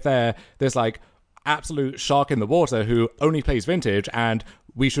 or if there's like absolute shark in the water who only plays vintage and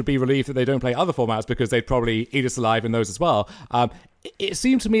we should be relieved that they don't play other formats because they'd probably eat us alive in those as well. It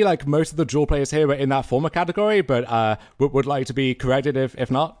seemed to me like most of the dual players here were in that former category, but would like to be corrected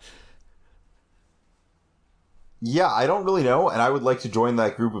if not. Yeah, I don't really know, and I would like to join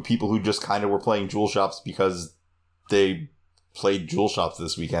that group of people who just kind of were playing dual shops because they played dual shops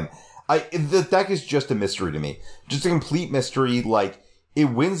this weekend. The deck is just a mystery to me. Just a complete mystery. Like, it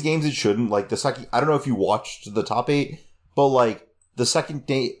wins games it shouldn't. Like, the second, I don't know if you watched the top 8, but like, the second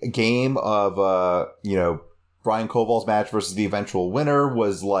game of, Brian Koval's match versus the eventual winner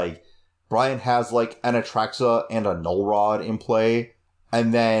was like, Brian has like an Atraxa and a Null Rod in play,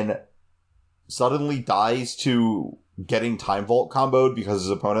 and then suddenly dies to getting Time Vault comboed because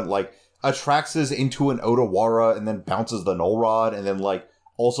his opponent like Atraxas into an Otawara and then bounces the Null Rod and then like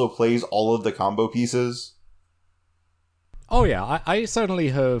also plays all of the combo pieces. Oh yeah, I certainly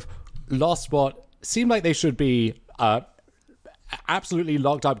have lost what seemed like they should be absolutely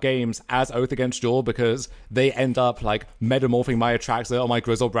locked up games as Oath Against Duel because they end up like metamorphing my Atraxa or my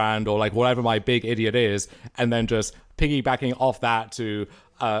Grizzlebrand or like whatever my big idiot is, and then just piggybacking off that to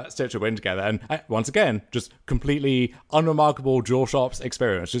stitch a win together. And once again, just completely unremarkable dual shops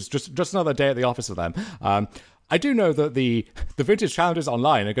experience. Just another day at the office for them. I do know that the vintage challenges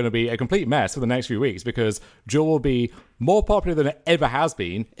online are going to be a complete mess for the next few weeks because Duel will be more popular than it ever has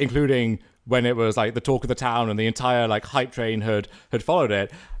been, including when it was like the talk of the town and the entire like hype train had followed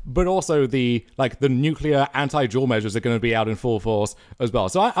it. But also the nuclear anti-duel measures are going to be out in full force as well.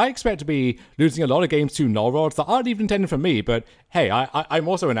 So I expect to be losing a lot of games to Null Rods that aren't even intended for me. But hey, I'm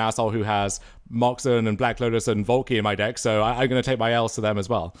also an asshole who has Moxon and Black Lotus and Volkey in my deck, so I'm going to take my L's to them as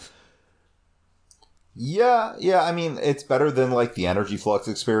well. Yeah, I mean, it's better than like the Energy Flux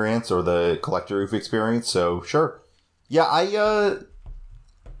experience or the Collector Roof experience, so sure. Yeah,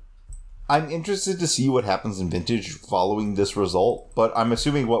 I'm interested to see what happens in Vintage following this result, but I'm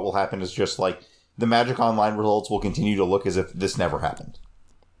assuming what will happen is just like the Magic Online results will continue to look as if this never happened.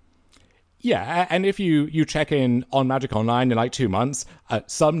 Yeah, and if you check in on Magic Online in like 2 months,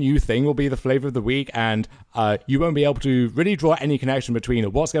 some new thing will be the flavor of the week, and you won't be able to really draw any connection between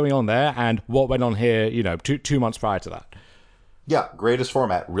what's going on there and what went on here, 2 months prior to that. Yeah, greatest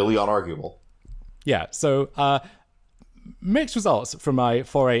format, really unarguable. Yeah, so mixed results from my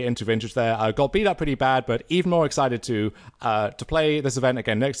foray into Vintage there. I got beat up pretty bad, but even more excited to play this event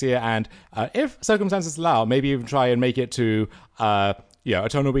again next year, and if circumstances allow, maybe even try and make it to a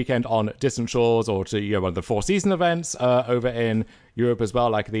tournament weekend on distant shores, or to one of the Four Season events over in Europe as well.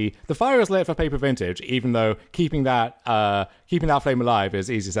 Like the fire is lit for Paper Vintage, even though keeping that flame alive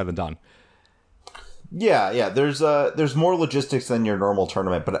is easier said than done. Yeah. There's more logistics than your normal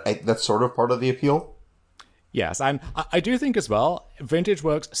tournament, but that's sort of part of the appeal. Yes, and I do think as well, Vintage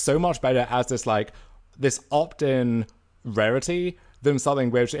works so much better as this opt-in rarity than something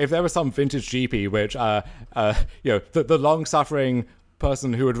which, if there was some Vintage GP, which the long-suffering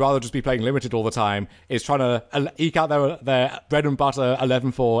person who would rather just be playing Limited all the time is trying to eke out their bread and butter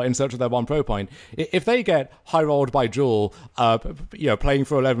 11-4 in search of their 1 pro point. If they get high rolled by Jewel, playing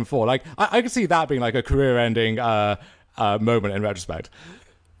for 11-4, like I could see that being like a career-ending moment in retrospect.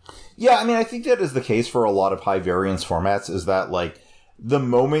 Yeah, I mean, I think that is the case for a lot of high variance formats, is that, like, the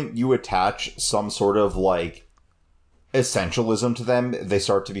moment you attach some sort of, like, essentialism to them, they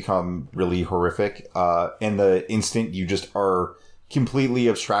start to become really horrific. And the instant you just are completely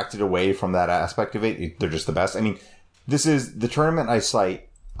abstracted away from that aspect of it, they're just the best. I mean, this is the tournament I cite,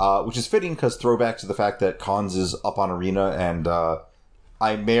 which is fitting because throwback to the fact that Cons is up on Arena, and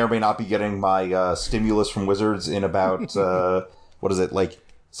I may or may not be getting my stimulus from Wizards in about,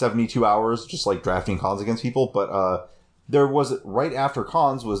 72 hours, just like drafting Cons against people. But there was, right after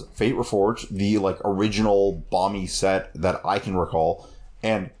Cons was Fate Reforged, the like original Bomby set that I can recall,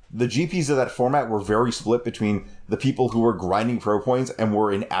 and the GPs of that format were very split between the people who were grinding pro points and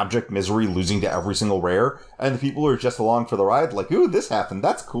were in abject misery losing to every single rare, and the people who are just along for the ride, like, ooh, this happened,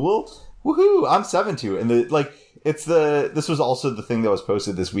 that's cool, woohoo, I'm 7-2. And this was also the thing that was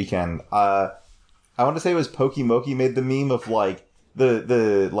posted this weekend. I want to say it was Pokimoki made the meme of like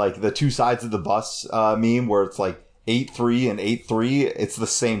the two sides of the bus meme where it's like 8-3 and 8-3. It's the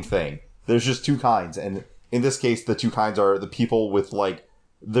same thing. There's just two kinds, and in this case, the two kinds are the people with like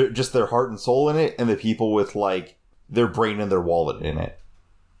their heart and soul in it, and the people with like their brain and their wallet in it.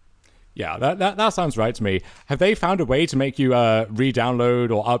 Yeah, that sounds right to me. Have they found a way to make you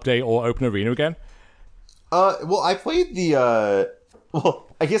re-download or update or open Arena again? Well, I played the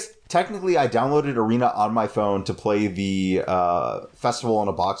I guess technically I downloaded Arena on my phone to play the Festival in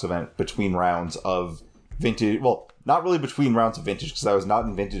a Box event between rounds of Vintage. Well, not really between rounds of Vintage, because I was not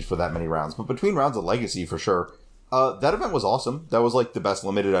in Vintage for that many rounds, but between rounds of Legacy for sure. That event was awesome. That was like the best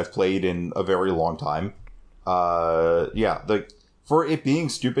Limited I've played in a very long time. For it being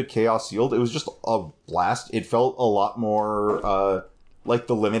stupid Chaos Sealed, it was just a blast. It felt a lot more like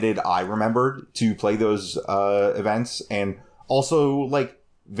the Limited I remembered to play those events, and also like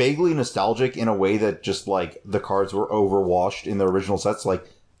vaguely nostalgic in a way that just like the cards were overwashed in the original sets. Like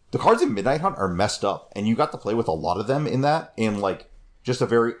the cards in Midnight Hunt are messed up, and you got to play with a lot of them in that in like just a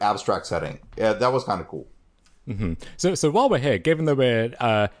very abstract setting. Yeah, that was kind of cool. Mm-hmm. So while we're here, given that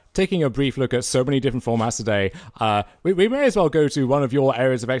we're taking a brief look at so many different formats today, we may as well go to one of your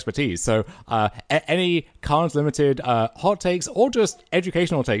areas of expertise. So any Cards Limited hot takes or just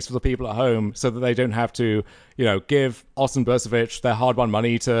educational takes for the people at home, so that they don't have to, give Austin Bursavich their hard-won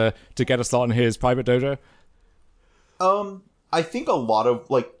money to get a slot in his private dojo? I think a lot of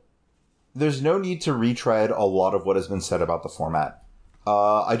there's no need to retread a lot of what has been said about the format.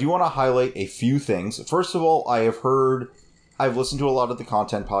 I do want to highlight a few things. First of all, I've listened to a lot of the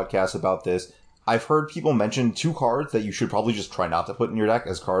content podcasts about this. I've heard people mention two cards that you should probably just try not to put in your deck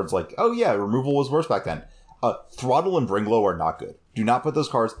as cards like, oh yeah, removal was worse back then. Throttle and Bringlow are not good. Do not put those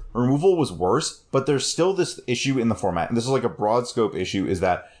cards. Removal was worse, but there's still this issue in the format, and this is like a broad scope issue, is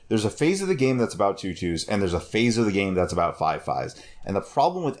that there's a phase of the game that's about 2/2s, and there's a phase of the game that's about 5/5s. And the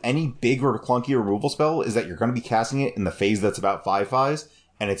problem with any big or clunky removal spell is that you're going to be casting it in the phase that's about 5/5s,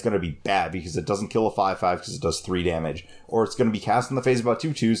 and it's going to be bad because it doesn't kill a 5/5 because it does 3 damage. Or it's going to be cast in the phase about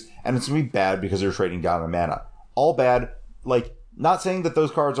 2/2s, and it's going to be bad because you're trading down in mana. All bad. Not saying that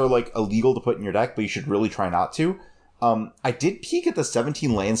those cards are illegal to put in your deck, but you should really try not to. I did peek at the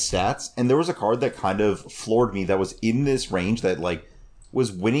 17 land stats, and there was a card that kind of floored me that was in this range that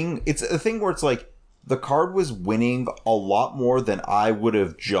was winning. It's a thing where it's the card was winning a lot more than I would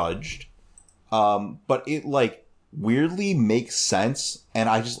have judged. But it weirdly makes sense, and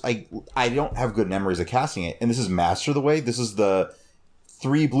I don't have good memories of casting it. And this is Master the Way. This is the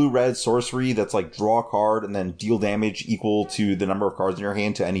 3 blue-red sorcery that's draw a card and then deal damage equal to the number of cards in your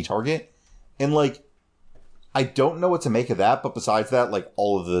hand to any target. And I don't know what to make of that, but besides that,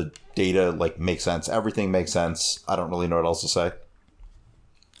 all of the data makes sense. Everything makes sense. I don't really know what else to say.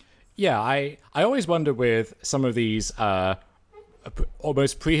 Yeah, I always wonder with some of these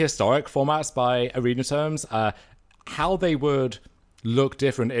almost prehistoric formats by Arena terms, how they would look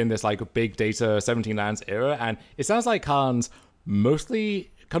different in this big data 17 lands era. And it sounds like Khan's mostly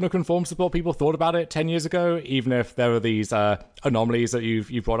kind of conforms to what people thought about it 10 years ago, even if there are these anomalies that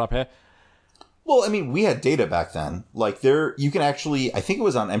you've brought up here. Well, I mean, we had data back then. You can actually, I think it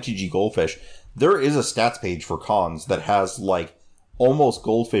was on MTG Goldfish, there is a stats page for Khans that has almost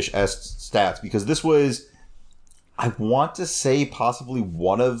Goldfish-esque stats, because this was, I want to say, possibly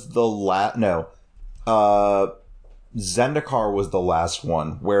one of the Zendikar was the last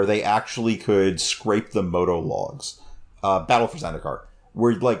one where they actually could scrape the Moto logs. Battle for Zendikar,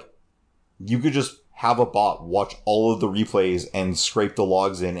 where you could just have a bot watch all of the replays and scrape the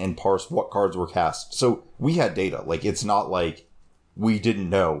logs in and parse what cards were cast. So we had data. It's not we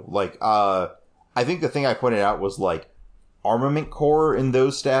didn't know. I think the thing I pointed out was Armament Core in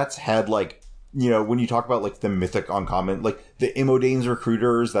those stats had when you talk about the mythic uncommon, the Imodane's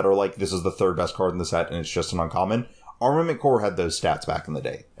Recruiters that are this is the third best card in the set and it's just an uncommon. Armament Core had those stats back in the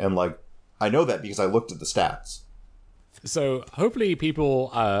day. And I know that because I looked at the stats. So hopefully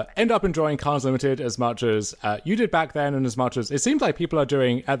people end up enjoying Cards Limited as much as you did back then, and as much as it seems like people are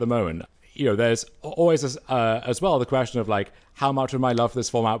doing at the moment. There's always as well the question of how much of my love for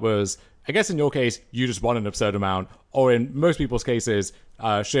this format was, I guess in your case, you just won an absurd amount, or in most people's cases,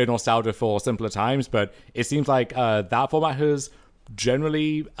 sheer nostalgia for simpler times. But it seems like that format has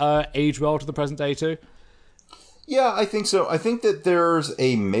generally aged well to the present day too. Yeah, I think so. I think that there's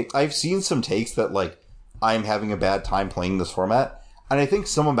a mix. I've seen some takes that I'm having a bad time playing this format. And I think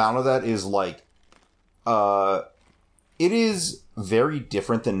some amount of that is like, it is very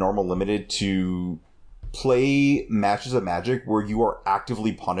different than normal limited to play matches of Magic where you are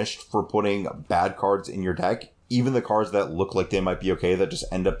actively punished for putting bad cards in your deck, even the cards that look like they might be okay that just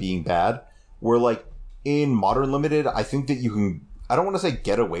end up being bad. Where like in Modern Limited, I think that you can, I don't want to say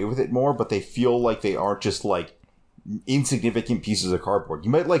get away with it more, but they feel like they aren't just like insignificant pieces of cardboard.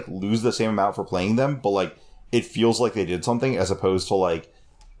 You might like lose the same amount for playing them, but like it feels like they did something, as opposed to like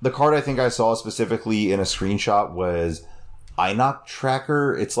the card I think I saw specifically in a screenshot was Inoc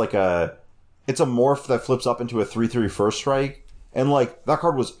Tracker. It's a morph that flips up into a 3/3 first strike. And like that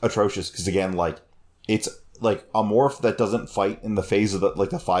card was atrocious because again, like it's like a morph that doesn't fight in the phase of the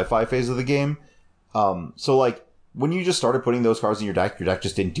 5/5 phase of the game. So like when you just started putting those cards in your deck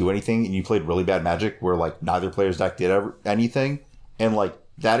just didn't do anything, and you played really bad Magic where like neither player's deck did anything, and like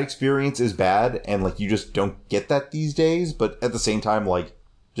that experience is bad, and like you just don't get that these days. But at the same time, like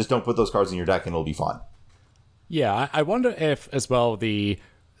just don't put those cards in your deck and it'll be fine. Yeah, I wonder if as well the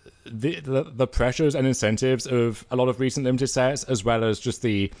pressures and incentives of a lot of recent limited sets, as well as just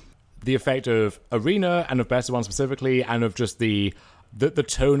the effect of Arena and of Best of One specifically, and of just the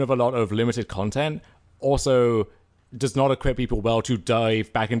tone of a lot of limited content, also does not equip people well to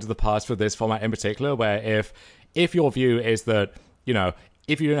dive back into the past for this format in particular. Where if your view is that, you know,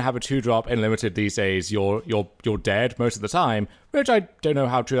 if you don't have a 2-drop in limited these days, you're dead most of the time, which I don't know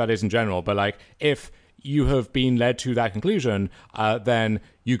how true that is in general, but like if you have been led to that conclusion, then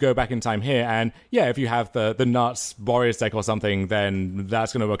you go back in time here, and yeah, if you have the nuts Warriors deck or something, then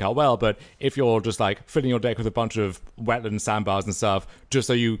that's going to work out well. But if you're just like filling your deck with a bunch of wetland sandbars and stuff, just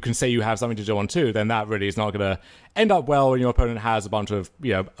so you can say you have something to do on 2, then that really is not going to end up well when your opponent has a bunch of,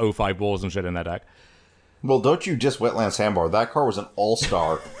 you know, 0/5 walls and shit in their deck. Well, don't you just wetland sandbar? That card was an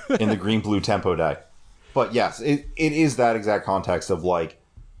all-star in the green-blue tempo deck. But yes, it is that exact context of like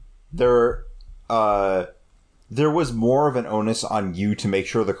there was more of an onus on you to make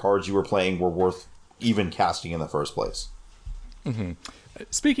sure the cards you were playing were worth even casting in the first place. Mm-hmm.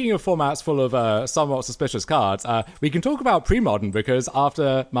 Speaking of formats full of somewhat suspicious cards, we can talk about pre-modern, because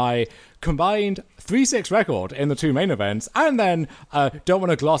after my combined 3-6 record in the 2 main events, and then don't want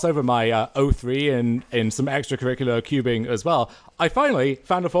to gloss over my 0-3 in some extracurricular cubing as well, I finally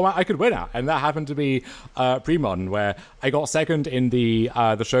found a format I could win at, and that happened to be pre-modern, where I got second in the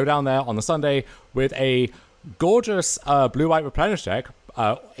showdown there on the Sunday with a gorgeous blue-white replenish deck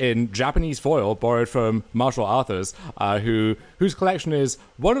in Japanese foil, borrowed from Marshall Arthurs, whose collection is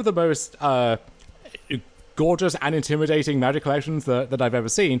one of the most gorgeous and intimidating Magic collections that I've ever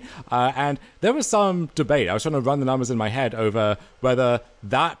seen. And there was some debate. I was trying to run the numbers in my head over whether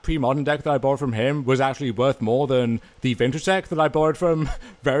that pre-modern deck that I borrowed from him was actually worth more than the vintage deck that I borrowed from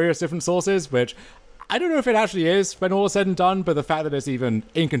various different sources, which I don't know if it actually is when all is said and done, but the fact that it's even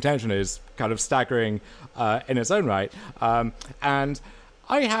in contention is kind of staggering in its own right. And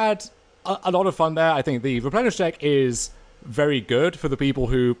I had a lot of fun there. I think the replenish deck is very good for the people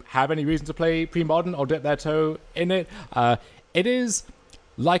who have any reason to play pre-modern or dip their toe in it. It is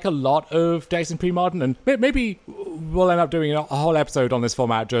like a lot of decks in pre-modern, and maybe we'll end up doing a whole episode on this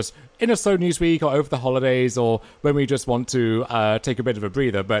format just in a slow news week or over the holidays, or when we just want to take a bit of a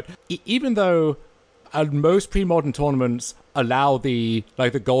breather. But even though most pre-modern tournaments allow the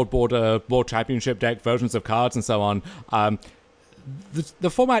gold border World Championship deck versions of cards and so on,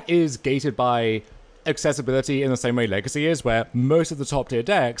 the format is gated by accessibility in the same way Legacy is, where most of the top tier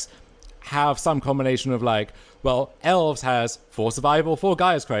decks have some combination of like, well, Elves has 4 Survival, 4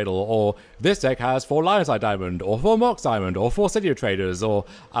 Gaia's Cradle, or this deck has 4 Lion's Eye Diamond, or 4 Mox Diamond, or 4 City of Traders, or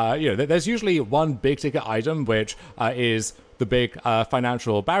there's usually one big ticket item which is the big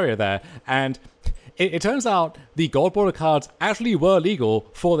financial barrier there. And it turns out the gold border cards actually were legal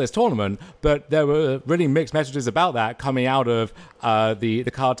for this tournament, but there were really mixed messages about that coming out of the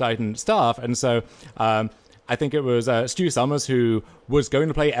Card Titan staff. And so I think it was Stu Summers who was going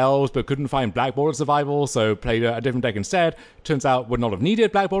to play Elves but couldn't find Black Border Survival, so played a different deck instead. Turns out would not have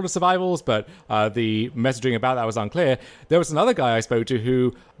needed Black Border Survivals, but the messaging about that was unclear. There was another guy I spoke to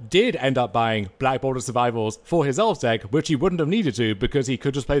who did end up buying Black Border Survivals for his Elves deck, which he wouldn't have needed to because he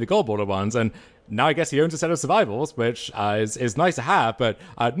could just play the Gold Border ones, and now I guess he owns a set of Survivals, which is nice to have, but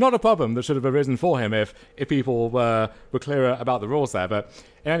not a problem that should have arisen for him if people were clearer about the rules there. But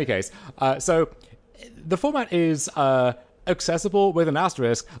in any case, so the format is accessible with an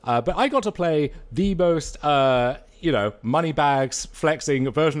asterisk, but I got to play the most, money bags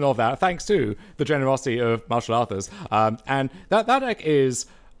flexing version of that, thanks to the generosity of Marshall Arthurs. And that deck is,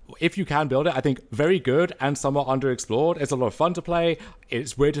 if you can build it, I think very good and somewhat underexplored. It's a lot of fun to play.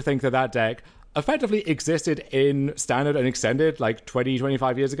 It's weird to think that deck effectively existed in Standard and Extended like 20,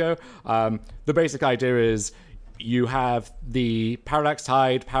 25 years ago. The basic idea is you have the Parallax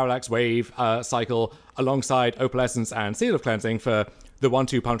Tide, Parallax Wave cycle alongside Opalescence and Seal of Cleansing for the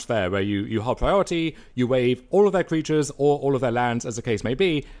 1-2 punch there, where you hold priority, you wave all of their creatures or all of their lands, as the case may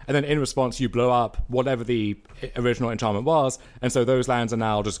be, and then in response you blow up whatever the original enchantment was, and so those lands are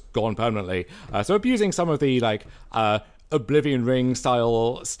now just gone permanently. So abusing some of the like Oblivion Ring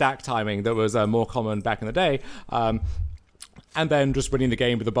style stack timing that was more common back in the day, and then just winning the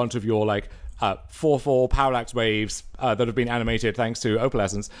game with a bunch of your like 4/4 Parallax Waves that have been animated thanks to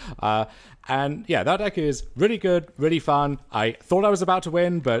Opalescence. And yeah, that deck is really good, really fun. I thought I was about to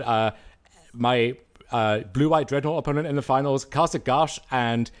win, but my blue-white Dreadnought opponent in the finals cast a Gush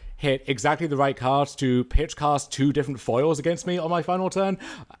and hit exactly the right cards to pitch cast 2 different foils against me on my final turn.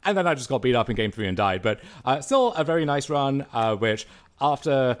 And then I just got beat up in game 3 and died. But still a very nice run, which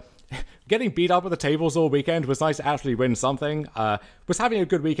after getting beat up at the tables all weekend was nice to actually win something. Was having a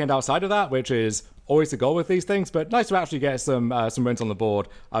good weekend outside of that, which is always the goal with these things, but nice to actually get some wins on the board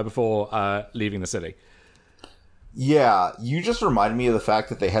before leaving the city. Yeah, you just reminded me of the fact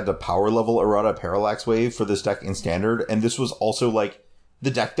that they had the power level errata Parallax Wave for this deck in Standard, and this was also like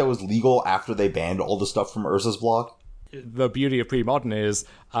the deck that was legal after they banned all the stuff from Urza's block. The beauty of pre-modern is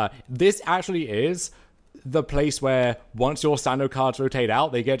this actually is the place where once your standard cards rotate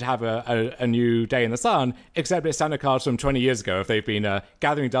out, they get to have a new day in the sun, except it's standard cards from 20 years ago if they've been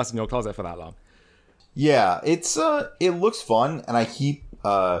gathering dust in your closet for that long. Yeah, it's it looks fun, and I keep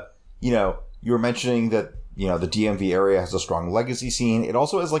you were mentioning that the DMV area has a strong legacy scene. It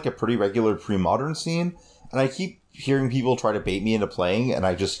also has like a pretty regular pre-modern scene, and I keep hearing people try to bait me into playing, and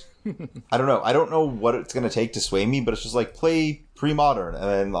I just I don't know. I don't know what it's going to take to sway me, but it's just like play pre-modern, and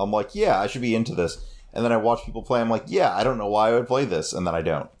then I'm like, yeah, I should be into this. And then I watch people play. I'm like, yeah, I don't know why I would play this, and then I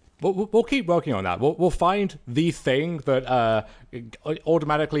don't. We'll keep working on that. We'll find the thing that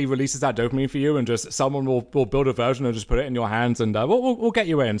automatically releases that dopamine for you, and just someone will build a version and just put it in your hands, and we'll get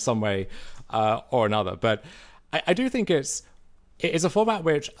you in some way or another. But I do think it's a format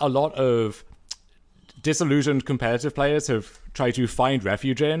which a lot of disillusioned competitive players have tried to find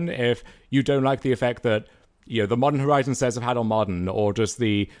refuge in if you don't like the effect that the Modern Horizon sets have had on Modern, or just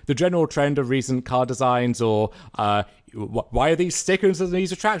the general trend of recent card designs, or why are these stickers and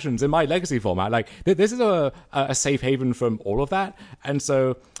these attractions in my Legacy format? Like, this is a safe haven from all of that, and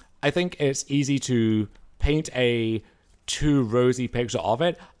so I think it's easy to paint a too rosy picture of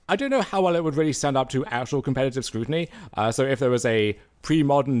it. I don't know how well it would really stand up to actual competitive scrutiny, so if there was a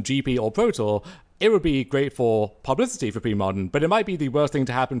pre-modern GP or Pro Tour, it would be great for publicity for pre-modern, but it might be the worst thing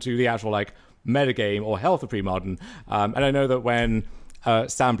to happen to the actual like metagame or health of pre-modern. And I know that when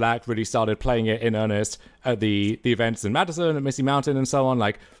Sam Black really started playing it in earnest at the events in Madison and Misty Mountain and so on,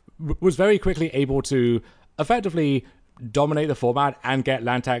 like was very quickly able to effectively dominate the format and get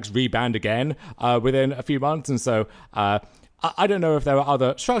land tax rebanned again within a few months. And so I don't know if there are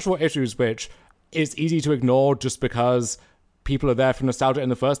other structural issues which is easy to ignore just because people are there for nostalgia in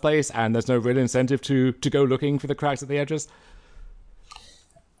the first place and there's no real incentive to go looking for the cracks at the edges.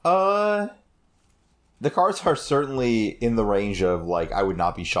 The cards are certainly in the range of, like, I would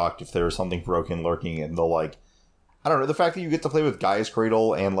not be shocked if there was something broken lurking in the, like, I don't know, the fact that you get to play with Gaia's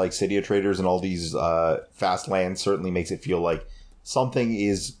Cradle and, like, City of Traders and all these fast lands certainly makes it feel like something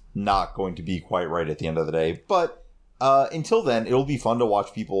is not going to be quite right at the end of the day. But until then, it'll be fun to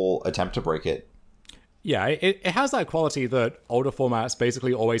watch people attempt to break it. Yeah, it has that quality that older formats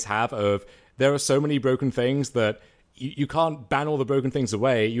basically always have of there are so many broken things that you can't ban all the broken things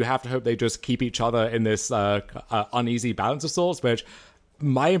away. You have to hope they just keep each other in this uneasy balance of sorts, which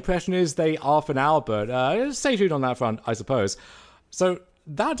my impression is they are for now, but stay tuned on that front, I suppose. So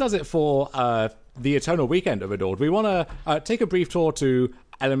that does it for the Eternal Weekend of it all. Do we want to take a brief tour to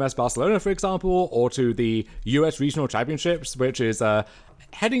LMS Barcelona, for example, or to the US Regional Championships, which is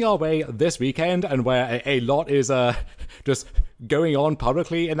heading our way this weekend, and where a lot is just going on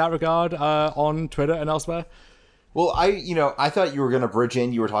publicly in that regard on Twitter and elsewhere? Well, I thought you were going to bridge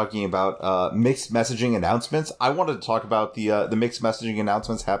in. You were talking about mixed messaging announcements. I wanted to talk about the mixed messaging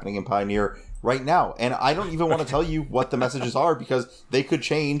announcements happening in Pioneer right now, and I don't even want to tell you what the messages are because they could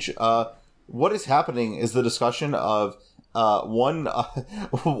change. What is happening is the discussion of one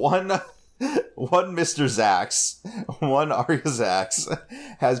Mr. Zax, one Arya Zax,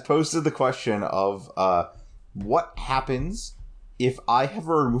 has posted the question of what happens if I have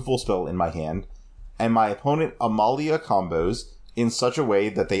a removal spell in my hand and my opponent Amalia combos in such a way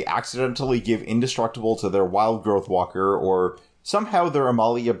that they accidentally give indestructible to their Wild Growth Walker, or somehow their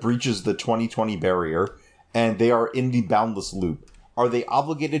Amalia breaches the 2020 barrier and they are in the Boundless loop. are they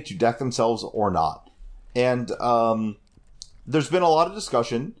obligated to deck themselves or not? And there's been a lot of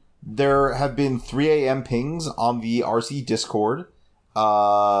discussion. There have been 3 a.m. pings on the RC Discord.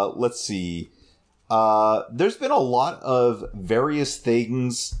 Let's see. There's been a lot of various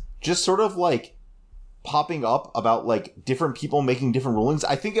things just sort of like popping up about like different people making different rulings.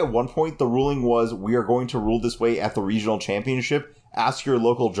 I think at one point the ruling was, we are going to rule this way at the regional championship. Ask your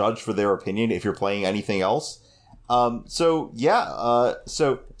local judge for their opinion if you're playing anything else. So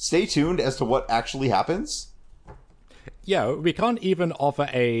stay tuned as to what actually happens. Yeah, we can't even offer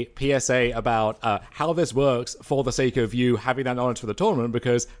a PSA about how this works for the sake of you having that knowledge for the tournament,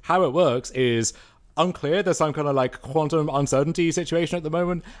 because how it works is unclear. There's some kind of like quantum uncertainty situation at the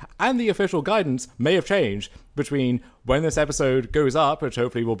moment, and the official guidance may have changed between when this episode goes up, which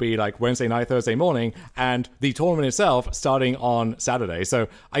hopefully will be like Wednesday night, Thursday morning, and the tournament itself starting on Saturday. So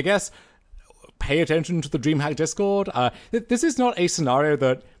I guess pay attention to the DreamHack Discord. This is not a scenario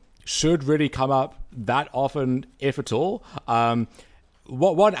that should really come up that often, if at all.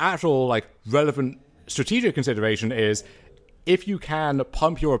 One actual like relevant strategic consideration is if you can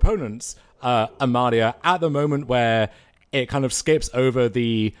pump your opponent's Amalia at the moment where it kind of skips over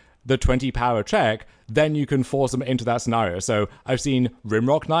the 20 power check, then you can force them into that scenario. So I've seen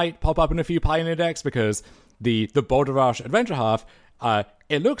Rimrock Knight pop up in a few Pioneer decks because the Boulder Rush Adventure Half,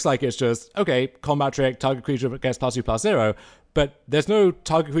 it looks like it's just, okay, combat trick, target creature gets +2/+0, but there's no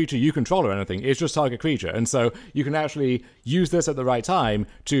target creature you control or anything. It's just target creature. And so you can actually use this at the right time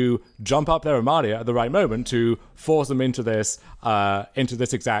to jump up their Amalia at the right moment to force them into this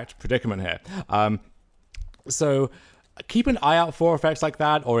exact predicament here. So keep an eye out for effects like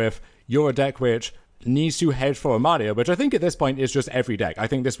that, or if you're a deck which needs to hedge for Amalia, which I think at this point is just every deck. I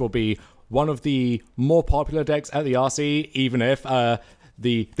think this will be one of the more popular decks at the RC, even if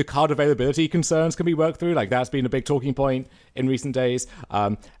the card availability concerns can be worked through. Like, that's been a big talking point in recent days.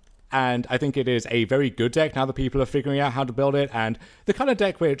 And I think it is a very good deck now that people are figuring out how to build it, and the kind of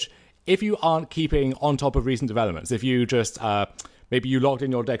deck which, if you aren't keeping on top of recent developments, if you just, maybe you logged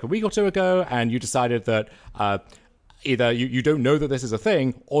in your deck a week or two ago and you decided that either you don't know that this is a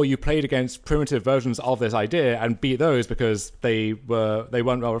thing, or you played against primitive versions of this idea and beat those because they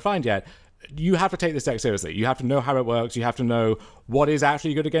weren't well refined yet, you have to take this deck seriously. You have to know how it works. You have to know what is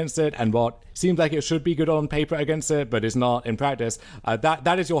actually good against it and what seems like it should be good on paper against it, but is not in practice.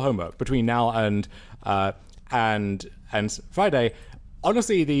 That is your homework between now and Friday.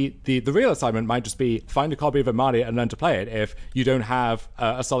 Honestly, the real assignment might just be find a copy of Amalia and learn to play it if you don't have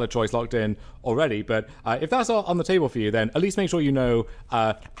a solid choice locked in already. But if that's on the table for you, then at least make sure you know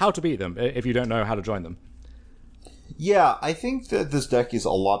how to beat them if you don't know how to join them. Yeah, I think that this deck is a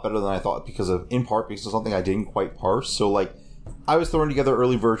lot better than I thought in part because of something I didn't quite parse. So, like, I was throwing together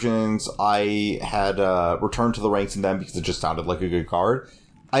early versions. I had Return to the Ranks in them because it just sounded like a good card.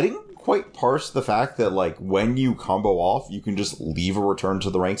 I didn't quite parse the fact that, like, when you combo off, you can just leave a Return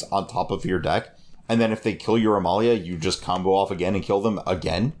to the Ranks on top of your deck, and then if they kill your Amalia, you just combo off again and kill them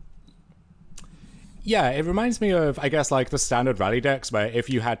again. Yeah, it reminds me of, I guess, like the standard rally decks where if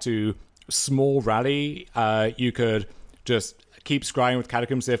you had to small rally, you could just keep scrying with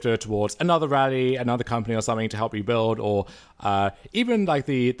Catacomb Sifter towards another rally, another company or something to help you build, or even like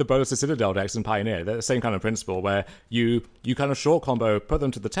the Bolus to Citadel decks in Pioneer. They're the same kind of principle where you kind of short combo, put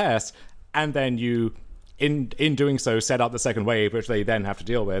them to the test, and then you, in doing so, set up the second wave, which they then have to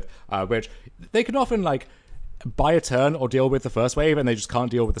deal with, which they can often like buy a turn or deal with the first wave, and they just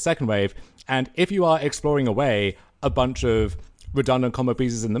can't deal with the second wave. And if you are exploring away a bunch of redundant combo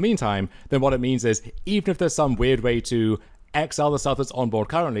pieces in the meantime, then what it means is even if there's some weird way to exile the stuff that's on board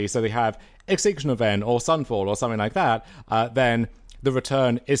currently, so they have Extinction Event or Sunfall or something like that, then the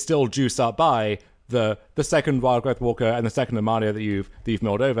return is still juiced up by the second Wild Growth Walker and the second Amalia that you've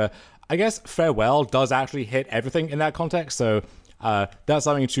milled over. I guess Farewell does actually hit everything in that context, so that's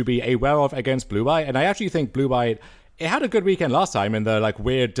something to be aware of against Blue White. And I actually think Blue White, it had a good weekend last time in the like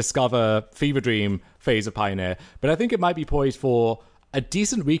weird Discover Fever Dream phase of Pioneer, but I think it might be poised for a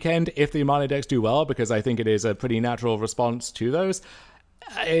decent weekend if the Amalia decks do well, because I think it is a pretty natural response to those.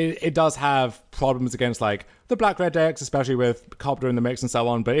 It does have problems against like the black-red decks, especially with Copter in the mix and so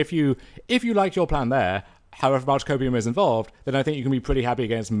on, but if you like your plan there, however much Copium is involved, then I think you can be pretty happy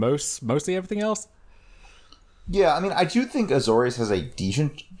against mostly everything else. Yeah, I mean, I do think Azorius has a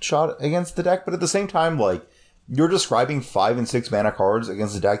decent shot against the deck, but at the same time, like, you're describing 5 and 6 mana cards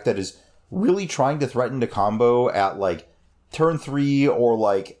against a deck that is really trying to threaten to combo at, like, turn 3 or,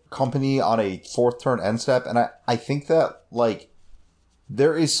 like, Company on a 4th turn end step, and I think that, like,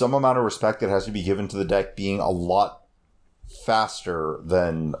 there is some amount of respect that has to be given to the deck being a lot faster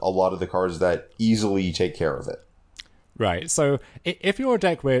than a lot of the cards that easily take care of it. Right. So if you're a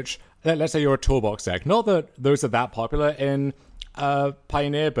deck which, let's say you're a toolbox deck, not that those are that popular in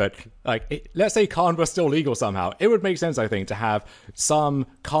Pioneer, but like let's say Karn was still legal somehow, it would make sense, I think, to have some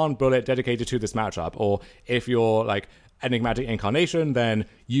Karn bullet dedicated to this matchup. Or if you're like Enigmatic Incarnation, then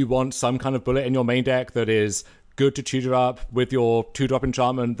you want some kind of bullet in your main deck that is good to tutor up with your 2-drop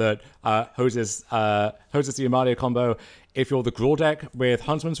enchantment that hoses the Amalia combo. If you're the Gruul deck with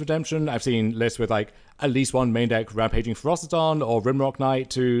Huntsman's Redemption, I've seen lists with like at least one main deck Rampaging Ferocity or Rimrock Knight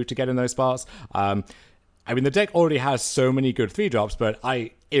to get in those spots. I mean, the deck already has so many good 3-drops, but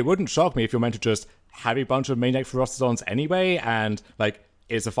it wouldn't shock me if you're meant to just have a bunch of main deck Ferocitons anyway, and like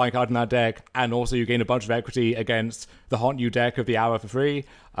it's a fine card in that deck, and also you gain a bunch of equity against the Haunt You deck of the hour for free.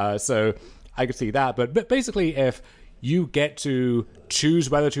 So I could see that. But basically, if you get to choose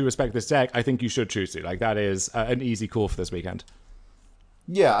whether to respect this deck, I think you should choose to. Like, that is an easy call for this weekend.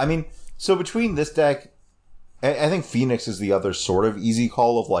 Yeah, I mean, so between this deck, I think Phoenix is the other sort of easy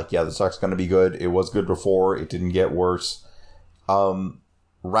call of like, yeah, this deck's going to be good. It was good before. It didn't get worse.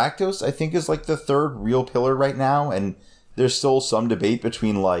 Rakdos, I think, is like the third real pillar right now. And there's still some debate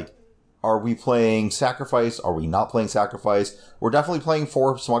between like, are we playing Sacrifice? Are we not playing Sacrifice? We're definitely playing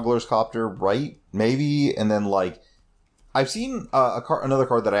for Smuggler's Copter, right? Maybe. And then like, I've seen another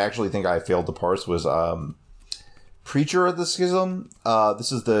card that I actually think I failed to parse was Preacher of the Schism.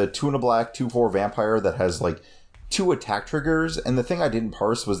 This is the 2 and a black, 2/4 vampire that has like 2 attack triggers. And the thing I didn't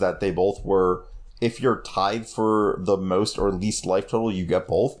parse was that they both were, if you're tied for the most or least life total, you get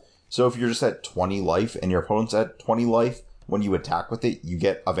both. So if you're just at 20 life and your opponent's at 20 life, when you attack with it, you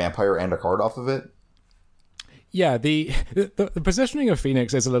get a vampire and a card off of it. Yeah, the positioning of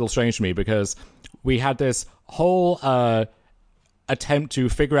Phoenix is a little strange to me because we had this whole attempt to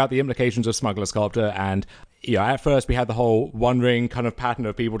figure out the implications of Smuggler's Copter, and at first we had the whole One Ring kind of pattern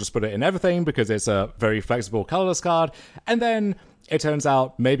of people just put it in everything because it's a very flexible colorless card, and then it turns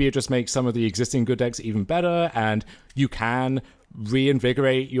out maybe it just makes some of the existing good decks even better, and you can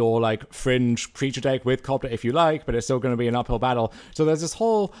reinvigorate your like fringe creature deck with Copter if you like, but it's still going to be an uphill battle. So there's this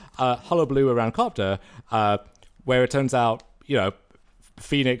whole hullabaloo around Copter where it turns out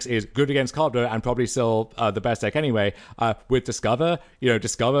Phoenix is good against Copter and probably still the best deck anyway. With Discover,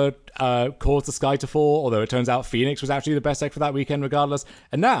 Discover caused the sky to fall, although it turns out Phoenix was actually the best deck for that weekend regardless.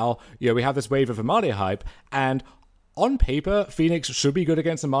 And now we have this wave of Amalia hype, and on paper Phoenix should be good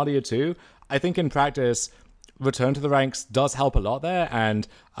against Amalia too. I think in practice Return to the Ranks does help a lot there, and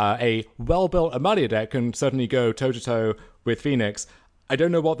a well-built Amalia deck can certainly go toe-to-toe with Phoenix. I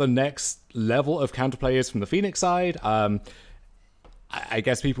don't know what the next level of counterplay is from the Phoenix side. I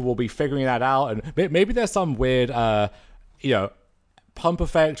guess people will be figuring that out, and maybe there's some weird, pump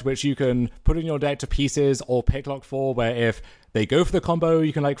effect which you can put in your deck to pieces or picklock for, where if they go for the combo,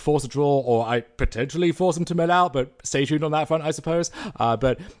 you can like force a draw, or I potentially force them to mill out, but stay tuned on that front, I suppose.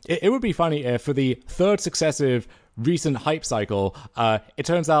 But it would be funny if for the third successive recent hype cycle, it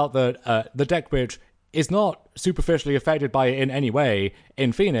turns out that the deck which is not superficially affected by it in any way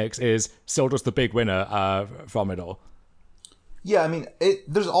in Phoenix is still just the big winner from it all. Yeah, I mean,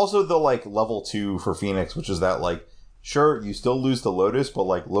 there's also the like level 2 for Phoenix, which is that like, sure, you still lose the Lotus, but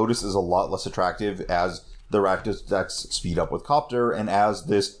like Lotus is a lot less attractive as the Rakdos decks speed up with Copter, and as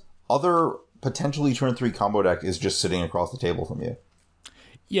this other potentially turn 3 combo deck is just sitting across the table from you.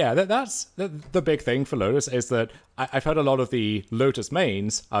 Yeah, that's the big thing for Lotus, is that I've heard a lot of the Lotus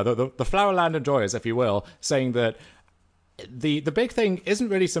mains, the Flowerland enjoyers, if you will, saying that the big thing isn't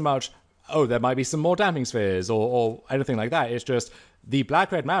really so much, there might be some more Damping Spheres or anything like that. It's just the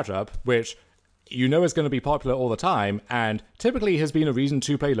black-red matchup, which is going to be popular all the time, and typically has been a reason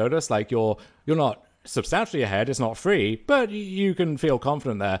to play Lotus. Like, you're not substantially ahead, it's not free, but you can feel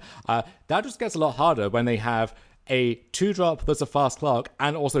confident there. That just gets a lot harder when they have a 2-drop that's a fast clock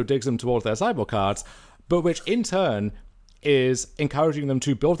and also digs them towards their sideboard cards, but which in turn is encouraging them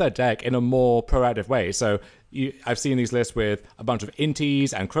to build their deck in a more proactive way. So I've seen these lists with a bunch of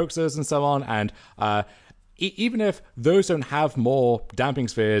Inties and Croxes and so on, and even if those don't have more Damping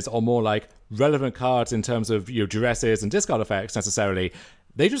Spheres or more like relevant cards in terms of duresses and discard effects necessarily,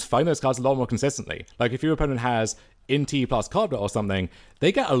 they just find those cards a lot more consistently. Like if your opponent has Inti plus Cobra or something,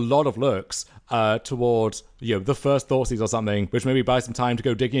 they get a lot of looks towards the first Thoughtseize or something, which maybe buys some time to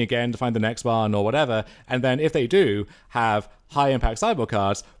go digging again to find the next one or whatever. And then if they do have high impact sideboard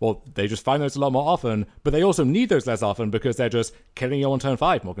cards, well, they just find those a lot more often, but they also need those less often because they're just killing you on turn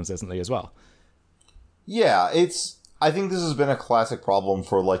 5 more consistently as well. Yeah, I think this has been a classic problem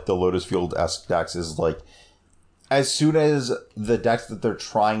for like the Lotus Field-esque decks, is like as soon as the decks that they're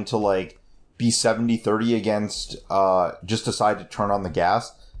trying to like be 70-30 against just decide to turn on the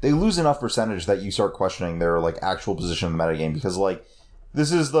gas, they lose enough percentage that you start questioning their, like, actual position in the metagame, because, like,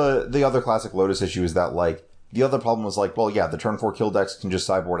 this is the other classic Lotus issue is that, like, the other problem was, like, well, yeah, the turn 4 kill decks can just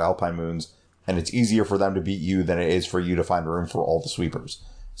sideboard Alpine Moons, and it's easier for them to beat you than it is for you to find room for all the sweepers.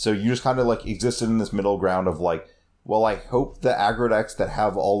 So you just kind of, like, existed in this middle ground of, like, well, I hope the aggro decks that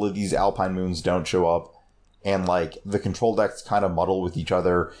have all of these Alpine Moons don't show up, and, like, the control decks kind of muddle with each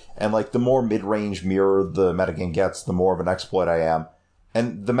other, and, like, the more mid-range mirror the metagame gets, the more of an exploit I am.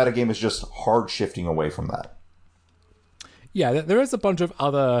 And the metagame is just hard shifting away from that. Yeah, there is a bunch of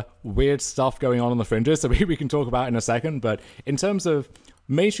other weird stuff going on the fringes, so we can talk about in a second, but in terms of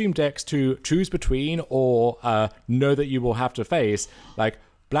mainstream decks to choose between or know that you will have to face, like,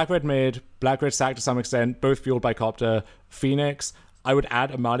 Black-Red Mid, Black-Red Sack to some extent, both fueled by Copter, Phoenix. I would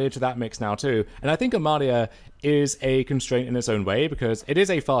add Amalia to that mix now too. And I think Amalia is a constraint in its own way because it is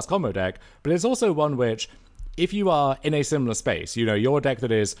a fast combo deck, but it's also one which, if you are in a similar space, you know, you're a deck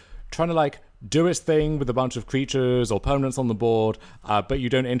that is trying to, like, do its thing with a bunch of creatures or permanents on the board, but you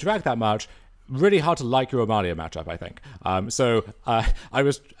don't interact that much, really hard to like your Amalia matchup, I think. So I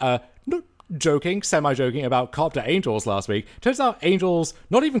was joking, semi-joking about Copter Angels last week. Turns out Angels,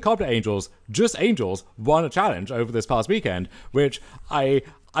 not even Copter Angels, just Angels, won a challenge over this past weekend, which I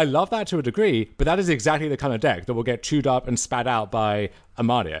love that to a degree, but that is exactly the kind of deck that will get chewed up and spat out by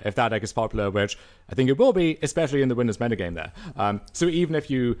Amalia, if that deck is popular, which I think it will be, especially in the winner's metagame there. So even if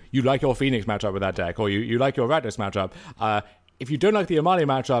you like your Phoenix matchup with that deck, or you like your Rakdos matchup, if you don't like the Amalia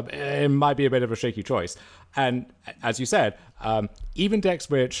matchup, it might be a bit of a shaky choice. And as you said, even decks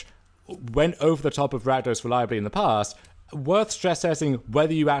which went over the top of Rakdos reliably in the past, worth stress testing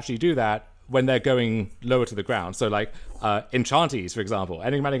whether you actually do that when they're going lower to the ground. So, like, Enchantees, for example,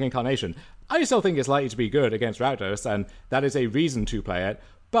 Enigmatic Incarnation, I still think it's likely to be good against Rakdos, and that is a reason to play it,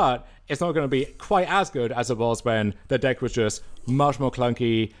 but it's not going to be quite as good as it was when the deck was just much more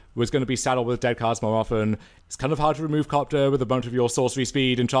clunky, was going to be saddled with dead cards more often. It's kind of hard to remove Copter with a bunch of your sorcery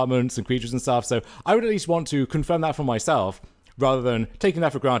speed, enchantments, and creatures and stuff, so I would at least want to confirm that for myself, rather than taking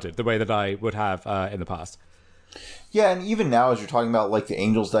that for granted the way that I would have in the past. Yeah, and even now, as you're talking about, like, the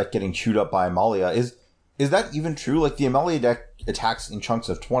Angels deck getting chewed up by Amalia, is that even true? Like, the Amalia deck attacks in chunks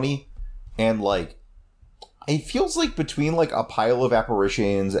of 20, and, like, it feels like between, like, a pile of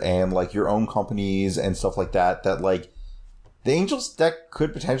apparitions and, like, your own companies and stuff like that, that, like, the Angels deck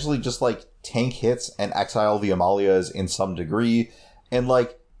could potentially just, like, tank hits and exile the Amalias in some degree, and,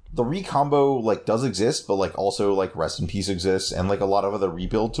 like, the recombo, like, does exist, but, like, also, like, Rest in Peace exists, and, like, a lot of other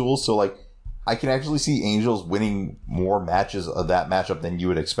rebuild tools, so, like, I can actually see Angels winning more matches of that matchup than you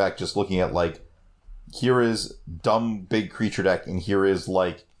would expect, just looking at, like, here is dumb big creature deck, and here is,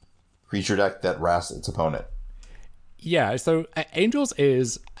 like, creature deck that rasts its opponent. Yeah, so Angels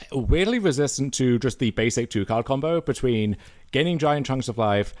is weirdly resistant to just the basic 2-card combo between gaining giant chunks of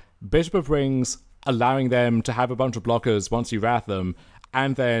life, Bishop of Rings, allowing them to have a bunch of blockers once you wrath them,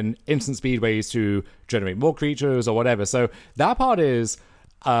 and then instant speed ways to generate more creatures or whatever. So that part is,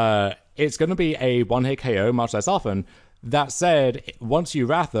 it's going to be a one-hit KO much less often. That said, once you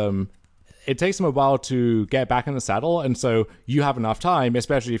wrath them, it takes them a while to get back in the saddle, and so you have enough time,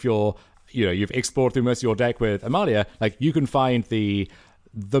 especially if you've explored through most of your deck with Amalia, like, you can find the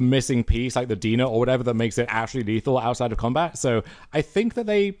missing piece, like the Dina or whatever, that makes it actually lethal outside of combat. So I think that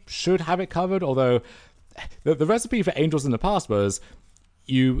they should have it covered, although the recipe for Angels in the past was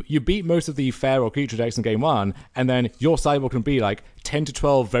you beat most of the fair or creature decks in game one, and then your sideboard can be like 10 to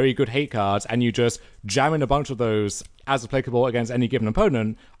 12 very good hate cards, and you just jam in a bunch of those as applicable against any given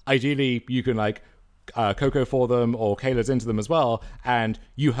opponent. Ideally, you can, like, Coco for them or Kayla's into them as well, and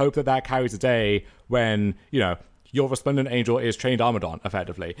you hope that carries a day when, you know, your Resplendent Angel is trained Armadon,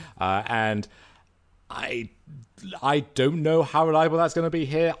 effectively. And I don't know how reliable that's going to be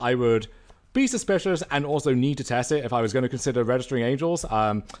here. I would be suspicious and also need to test it if I was going to consider registering Angels.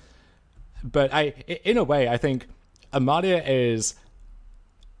 But in a way, I think Amalia is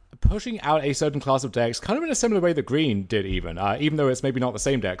pushing out a certain class of decks kind of in a similar way that Green did, even though it's maybe not the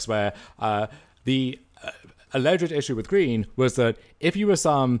same decks, where the alleged issue with Green was that if you were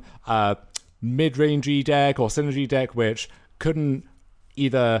some mid-rangey deck or synergy deck which couldn't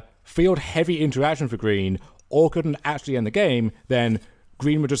either field heavy interaction for Green or couldn't actually end the game, then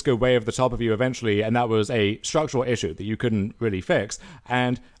Green would just go way over the top of you eventually, and that was a structural issue that you couldn't really fix.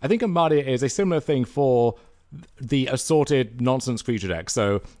 And I think Amalia is a similar thing for the assorted nonsense creature deck.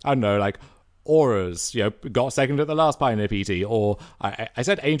 So, I don't know, like Auras, got second at the last Pioneer PT, or I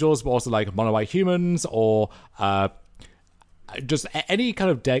said Angels, but also like Mono White Humans, or just any kind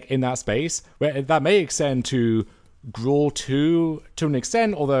of deck in that space, where that may extend to Gruul 2 to an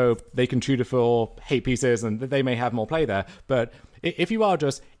extent, although they can chew to fill hate pieces and they may have more play there. But If you are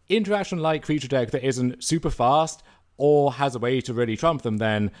just interaction-like creature deck that isn't super fast or has a way to really trump them,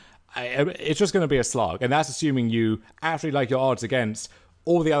 then it's just going to be a slog. And that's assuming you actually like your odds against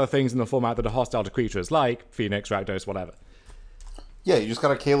all the other things in the format that are hostile to creatures, like Phoenix, Rakdos, whatever. Yeah, you just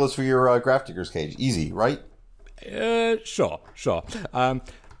got a Kalos for your Grafdigger's Cage. Easy, right? Sure.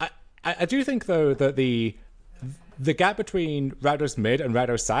 I do think, though, that the gap between Rakdos mid and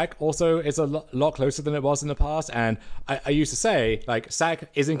Rakdos sack also is a lot closer than it was in the past. And I used to say, like, sack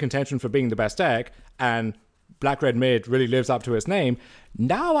is in contention for being the best deck, and Black-Red mid really lives up to its name.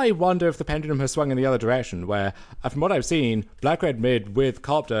 Now I wonder if the pendulum has swung in the other direction, where, from what I've seen, Black-Red mid with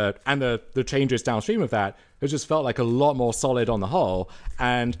Copter and the changes downstream of that has just felt like a lot more solid on the whole.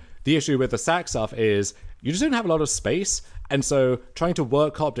 And the issue with the sack stuff is you just don't have a lot of space, and so trying to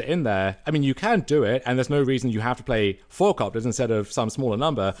work Copter in there, I mean, you can do it, and there's no reason you have to play 4 Copters instead of some smaller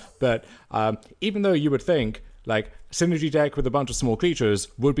number, but even though you would think, like, Synergy deck with a bunch of small creatures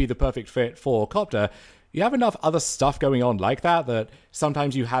would be the perfect fit for Copter, you have enough other stuff going on like that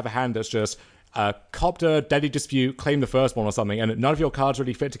sometimes you have a hand that's just Copter, Deadly Dispute, claim the first one or something, and none of your cards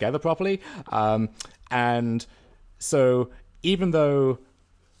really fit together properly. And so even though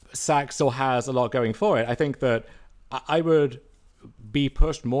Sack still has a lot going for it, I think that I would be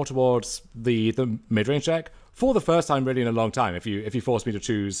pushed more towards the mid-range deck for the first time really in a long time if you force me to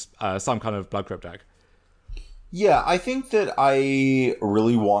choose some kind of Blood Crypt deck. Yeah, I think that I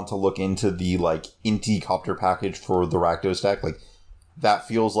really want to look into the, like, Inti Copter package for the Rakdos deck. Like, that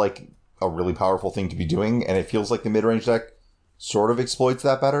feels like a really powerful thing to be doing, and it feels like the mid-range deck sort of exploits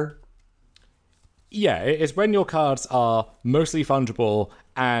that better. Yeah, it's when your cards are mostly fungible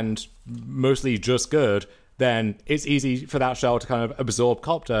and mostly just good, then it's easy for that shell to kind of absorb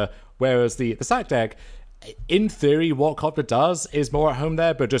Copter, whereas the sack deck, in theory, what Copter does is more at home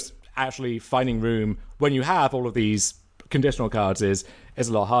there, but just actually finding room when you have all of these conditional cards is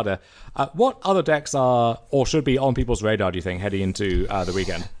a lot harder. What other decks are or should be on people's radar, do you think, heading into the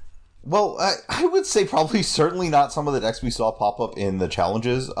weekend? Well, I would say probably certainly not some of the decks we saw pop up in the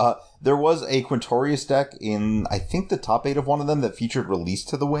challenges. There was a Quintorius deck in, I think, the top 8 of one of them that featured Release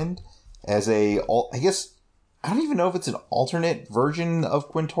to the Wind as I guess, I don't even know if it's an alternate version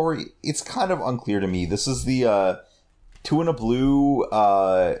of Quintori. It's kind of unclear to me. This is the 2 and a blue,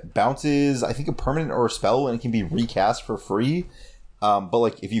 bounces, I think, a permanent or a spell, and it can be recast for free. But,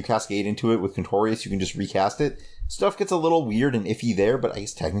 like, if you cascade into it with Quintorius, you can just recast it. Stuff gets a little weird and iffy there, but I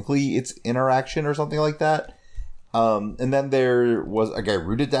guess technically it's interaction or something like that. And then there was a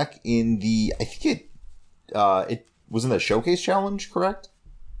Gyruda deck in the, I think it was in the Showcase Challenge, correct?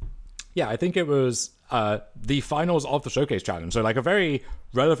 Yeah, I think it was the finals of the Showcase Challenge. So, like, a very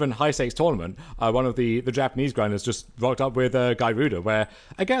relevant high-stakes tournament. One of the Japanese grinders just rocked up with Gyruda, where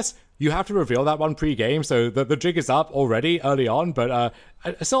I guess you have to reveal that one pre-game, so the jig is up already early on, but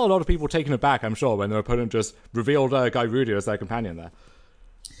I saw a lot of people taken aback, I'm sure, when their opponent just revealed Gyruda as their companion there.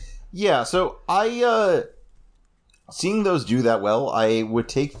 Yeah, so seeing those do that well, I would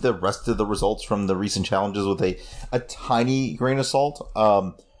take the rest of the results from the recent challenges with a tiny grain of salt.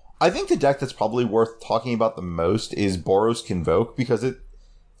 I think the deck that's probably worth talking about the most is Boros Convoke, because it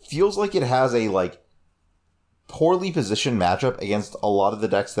feels like it has a, like, poorly positioned matchup against a lot of the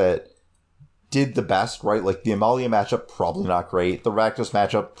decks that did the best, right? Like, the Amalia matchup, probably not great. The Rakdos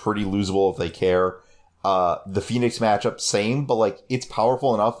matchup, pretty losable if they care. The Phoenix matchup, same, but, like, it's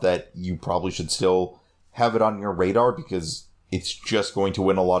powerful enough that you probably should still have it on your radar, because it's just going to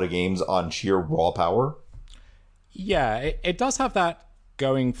win a lot of games on sheer raw power. Yeah, it does have that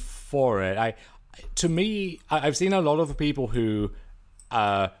going for it. I've seen a lot of the people who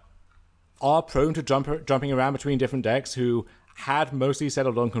are prone to jumping around between different decks, who had mostly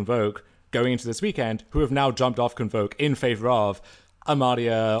settled on Convoke going into this weekend, who have now jumped off Convoke in favor of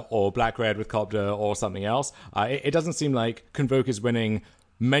Amalia or Black-Red with Copter or something else. It doesn't seem like Convoke is winning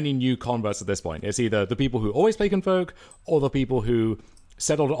many new converts at this point. It's either the people who always play Convoke or the people who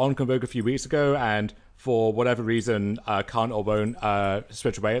settled on Convoke a few weeks ago and for whatever reason can't or won't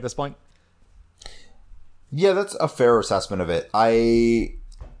switch away at this point. Yeah, that's a fair assessment of it.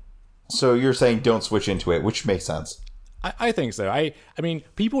 So you're saying don't switch into it, which makes sense. I think so. I mean,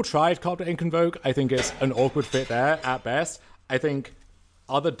 people tried Copter and Convoke. I think it's an awkward fit there at best. I think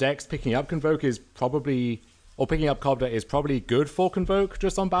other decks picking up Convoke is probably, or picking up Copter is probably good for Convoke,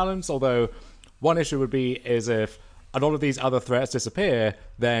 just on balance. Although one issue would be is if a lot of these other threats disappear,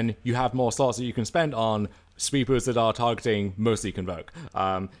 then you have more slots that you can spend on sweepers that are targeting mostly Convoke.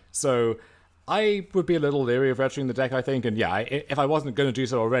 So I would be a little leery of retroing the deck, I think. And yeah, if I wasn't going to do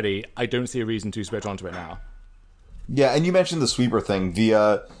so already, I don't see a reason to switch onto it now. Yeah, and you mentioned the sweeper thing.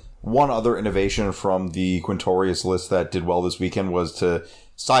 one other innovation from the Quintorius list that did well this weekend was to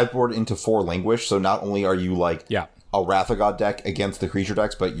sideboard into 4 Languish. So not only are you like a Wrath of God deck against the creature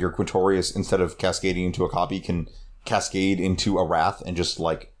decks, but your Quintorius, instead of cascading into a copy, can cascade into a Wrath and just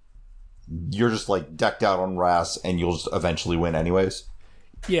like, you're just like decked out on Wraths and you'll just eventually win anyways.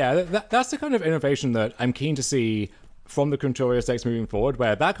 Yeah, that's the kind of innovation that I'm keen to see from the Quintorius decks moving forward,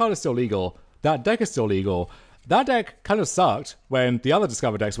 where that card is still legal, that deck is still legal. That deck kind of sucked when the other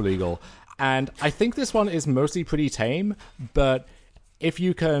Discover decks were legal, and I think this one is mostly pretty tame, but if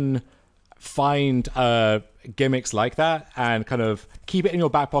you can find gimmicks like that and kind of keep it in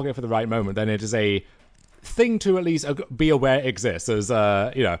your back pocket for the right moment, then it is a thing to at least be aware exists, as,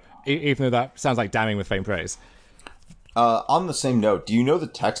 even though that sounds like damning with faint praise. On the same note, do you know the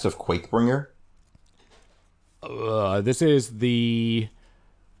text of Quakebringer? This is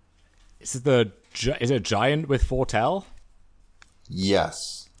is it Giant with Foretell?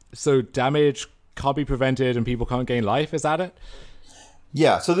 Yes. So damage can't be prevented and people can't gain life, is that it?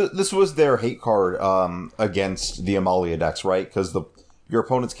 Yeah, so this was their hate card against the Amalia decks, right? Because your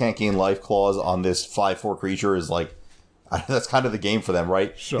opponents can't gain life clause on this 5/4 creature is like, that's kind of the game for them,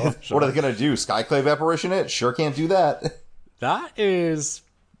 right? Sure. What are they going to do? Skyclave Apparition it? Sure can't do that.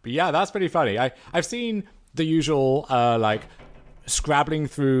 That's pretty funny. I've seen the usual, scrabbling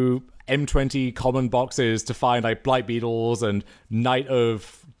through M20 common boxes to find, like, Blight Beetles and Night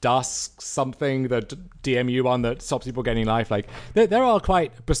of Dusk, something, the DMU one that stops people getting life. Like, there are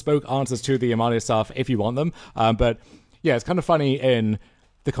quite bespoke answers to the Amalia stuff if you want them. But, yeah, it's kind of funny in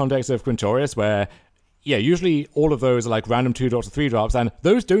the context of Quintorius, where usually all of those are like random 2-drops or 3-drops, and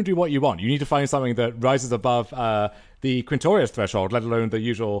those don't do what you want. You need to find something that rises above the Quintorius threshold, let alone the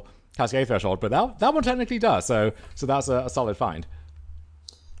usual Cascade threshold. But that one technically does, so that's a solid find.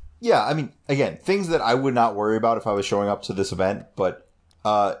 Yeah, I mean, again, things that I would not worry about if I was showing up to this event, but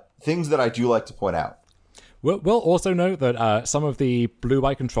things that I do like to point out. We'll also note that some of the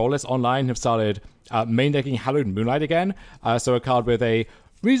blue-white control lists online have started main decking Hallowed Moonlight again, so a card with a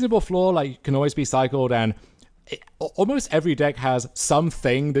reasonable floor, like, can always be cycled, and almost every deck has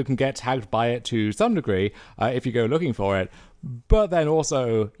something that can get tagged by it to some degree if you go looking for it. But then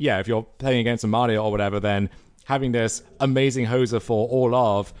also, if you're playing against a Mario or whatever, then having this amazing hoser for all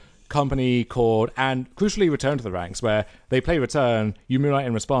of Company, Chord, and crucially Return to the Ranks, where they play Return, you Moonlight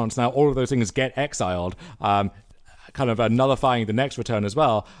in response. Now all of those things get exiled, kind of nullifying the next Return as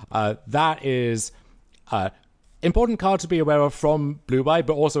well. That is important card to be aware of from blue-white,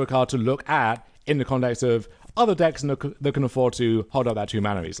 but also a card to look at in the context of other decks that can afford to hold up that 2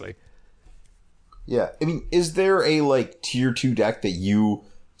 mana easily. Yeah, I mean, is there a, like, tier 2 deck that you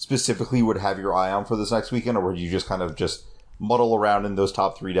specifically would have your eye on for this next weekend, or would you just kind of just muddle around in those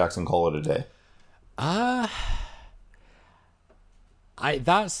top 3 decks and call it a day?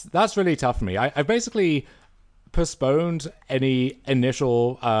 That's really tough for me. I basically postponed any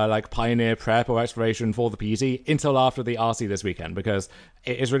initial Pioneer prep or exploration for the PT until after the RC this weekend, because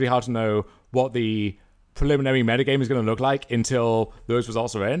it's really hard to know what the preliminary metagame is going to look like until those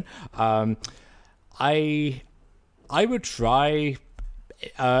results are in. I would try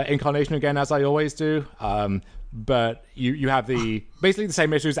Incarnation again, as I always do, but you have basically the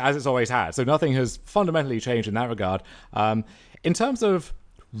same issues as it's always had, so nothing has fundamentally changed in that regard. In terms of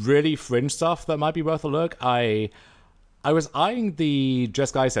really fringe stuff that might be worth a look, I was eyeing the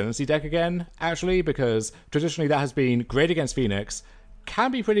Jeskai Ascendancy deck again, actually, because traditionally that has been great against Phoenix,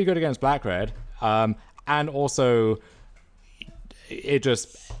 can be pretty good against Black-Red, and also it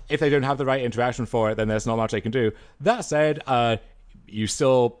just, if they don't have the right interaction for it, then there's not much they can do. That said, you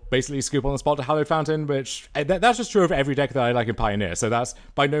still basically scoop on the spot to Hallowed Fountain, which that's just true of every deck that I like in Pioneer, so that's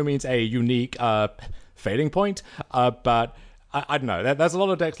by no means a unique failing point, but I don't know. There's a lot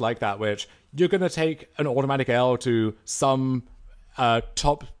of decks like that, which you're going to take an automatic L to some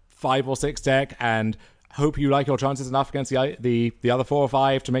top 5 or 6 deck and hope you like your chances enough against the other 4 or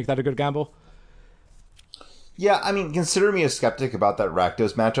 5 to make that a good gamble. Yeah, I mean, consider me a skeptic about that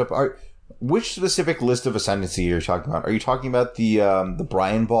Rakdos matchup. Which specific list of Ascendancy are you talking about? Are you talking about the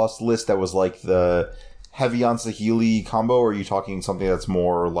Brian Boss list that was like the heavy on Saheeli combo, or are you talking something that's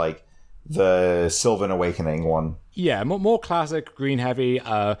more like the Sylvan Awakening one? Yeah, more classic green heavy,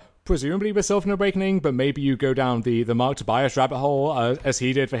 presumably with Sylvan Awakening, but maybe you go down the Mark Tobias rabbit hole as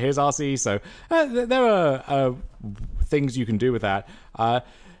he did for his RC, so there are things you can do with that.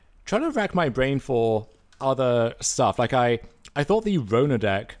 Trying to rack my brain for other stuff. Like, I thought the Rona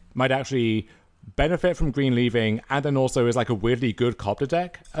deck might actually benefit from green leaving, and then also is like a weirdly good Copter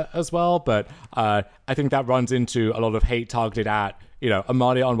deck as well, but I think that runs into a lot of hate targeted at,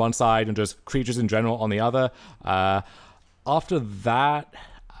 Amalia on one side and just creatures in general on the other. After that,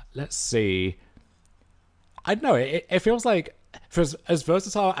 let's see. I don't know. It feels like, for as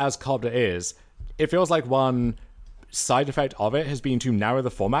versatile as Cobra is, it feels like one side effect of it has been to narrow the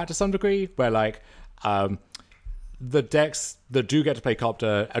format to some degree, where like the decks that do get to play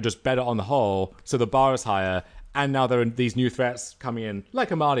Copter are just better on the whole, so the bar is higher, and now there are these new threats coming in, like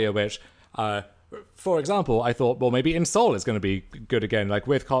Amadia, which, for example, I thought, well, maybe In Soul is going to be good again, like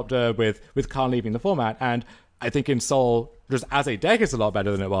with Copter, with Khan leaving the format, and I think In Soul, just as a deck, is a lot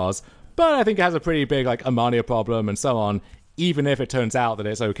better than it was, but I think it has a pretty big, like, Amadia problem and so on, even if it turns out that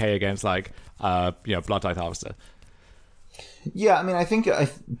it's okay against, like, Blood Tithe Harvester. Yeah, I mean, I think a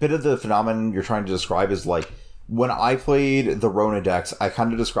bit of the phenomenon you're trying to describe is, like, when I played the Rona decks, I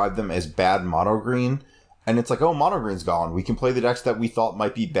kind of described them as bad mono green, and it's like, oh, mono green's gone. We can play the decks that we thought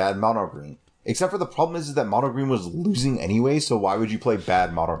might be bad mono green. Except for the problem is that mono green was losing anyway, so why would you play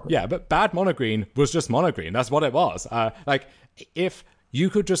bad mono green? Yeah, but bad mono green was just mono green. That's what it was. Like, if you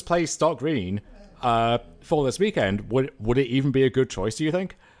could just play stock green for this weekend, would it even be a good choice, do you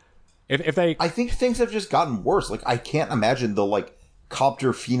think? If they... I think things have just gotten worse. Like, I can't imagine the, like,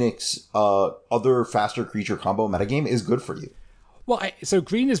 Copter Phoenix other faster creature combo metagame is good for you. Well, so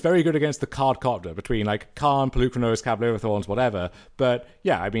green is very good against the card Copter between, like, Karn, Pelucranos, Cavalier of Thorns, whatever. But,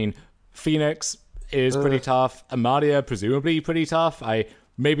 yeah, I mean, Phoenix is pretty tough. Amadia, presumably pretty tough.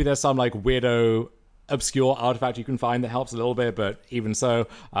 Maybe there's some, like, weirdo, obscure artifact you can find that helps a little bit, but even so...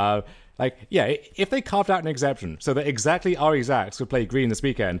 if they carved out an exception so that exactly our exacts could play green this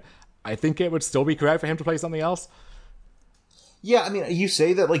weekend, I think it would still be correct for him to play something else. Yeah, I mean, you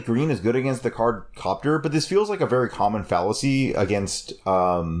say that, like, green is good against the card Copter, but this feels like a very common fallacy against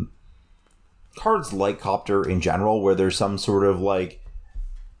cards like Copter in general, where there's some sort of, like,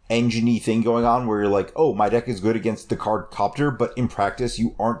 engine-y thing going on where you're like, oh, my deck is good against the card Copter, but in practice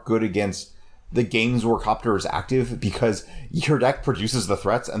you aren't good against the games where Copter is active because your deck produces the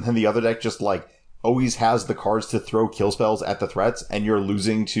threats and then the other deck just, like, always has the cards to throw kill spells at the threats, and you're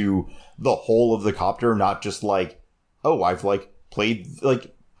losing to the whole of the Copter, not just like, oh, I've, like, played,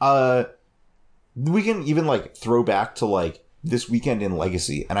 like, we can even, like, throw back to, like, this weekend in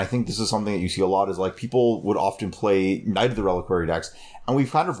Legacy, and I think this is something that you see a lot, is, like, people would often play Knight of the Reliquary decks, and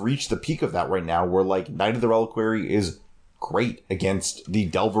we've kind of reached the peak of that right now, where, like, Knight of the Reliquary is great against the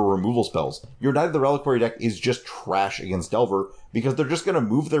Delver removal spells. Your Knight of the Reliquary deck is just trash against Delver, because they're just gonna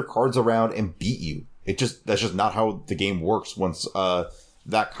move their cards around and beat you. That's just not how the game works once,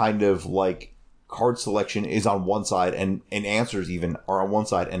 that kind of, like, card selection is on one side and answers even are on one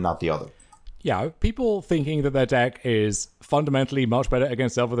side and not the other. Yeah, people thinking that their deck is fundamentally much better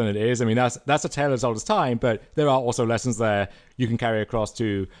against Delver than it is. I mean, that's a tale as old as time, but there are also lessons there you can carry across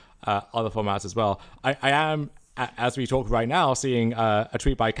to other formats as well. I am, as we talk right now, seeing a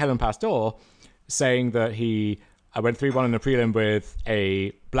tweet by Kevin Pastor saying that he went 3-1 in the prelim with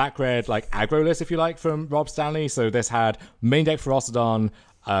a black-red, like, aggro list, if you like, from Rob Stanley. So this had main deck Ferocidon,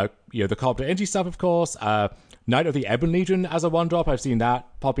 the Copter Energy stuff, of course, Knight of the Ebon Legion as a one-drop. I've seen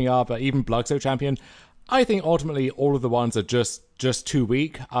that popping up, even Bloodstone Champion. I think ultimately all of the ones are just too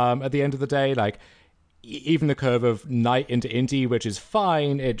weak at the end of the day. Like, even the curve of Knight into Inti, which is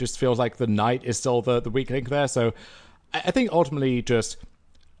fine, it just feels like the Knight is still the weak link there. So I think ultimately just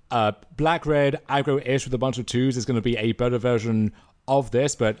black-red aggro-ish with a bunch of twos is going to be a better version of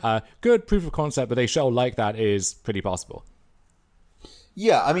this, but good proof of concept that a show like that is pretty possible.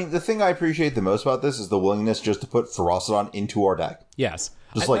 Yeah, I mean, the thing I appreciate the most about this is the willingness just to put Ferocidon into our deck. Yes.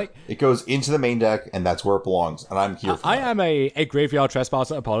 Just like it goes into the main deck, and that's where it belongs, and I'm here for I that. am a graveyard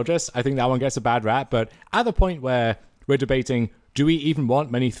trespasser apologist. I think that one gets a bad rap, but at the point where we're debating, do we even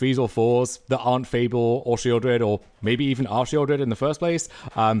want many 3s or 4s that aren't Fable or Shieldred, or maybe even are Shieldred in the first place,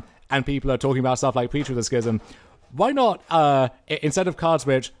 and people are talking about stuff like Preacher of the Schism, why not, instead of cards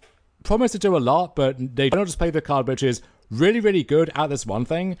which promise to do a lot, but they don't just play the card which is really, really good at this one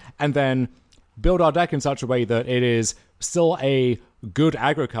thing, and then build our deck in such a way that it is still a good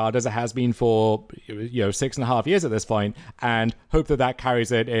aggro card as it has been for 6.5 years at this point, and hope that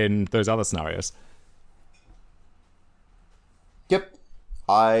carries it in those other scenarios. Yep,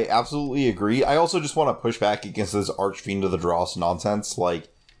 I absolutely agree. I also just want to push back against this Archfiend of the Dross nonsense. Like,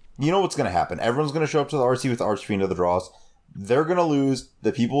 you know what's going to happen. Everyone's going to show up to the RC with Archfiend of the Dross. They're going to lose.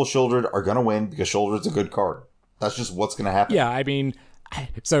 The people with Shieldred are going to win because Shieldred's a good card. That's just what's going to happen. Yeah, I mean,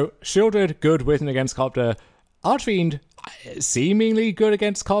 so Shieldred, good with and against Copter. Archfiend, seemingly good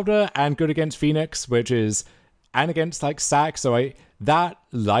against Copter and good against Phoenix, and against, like, Sack. So that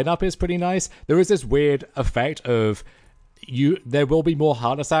lineup is pretty nice. There is this weird effect of there will be more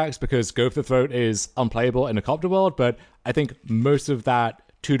harder Sacks because Go for the Throat is unplayable in a Copter world, but I think most of that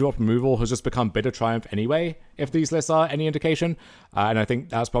 2-drop removal has just become bitter triumph anyway, if these lists are any indication. And I think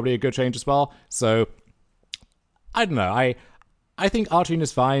that's probably a good change as well. So, I don't know. I think Archene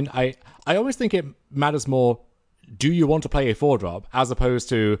is fine. I always think it matters more, do you want to play a 4-drop, as opposed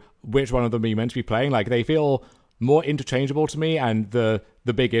to which one of them are you meant to be playing? Like, they feel more interchangeable to me, and the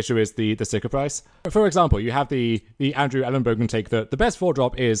big issue is the sticker price. For example, you have the Andrew Ellenbogen take that the best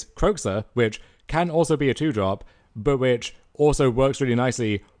 4-drop is Croxer, which can also be a 2-drop, but which also works really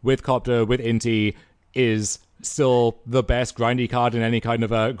nicely with Copter, with Inti, is still the best grindy card in any kind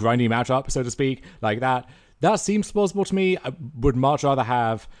of a grindy matchup, so to speak. Like that seems plausible to me. I would much rather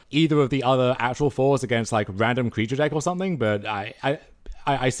have either of the other actual 4s against like random creature deck or something, but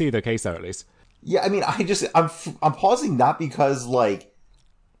I see the case there at least. Yeah, I mean, I'm pausing not because like,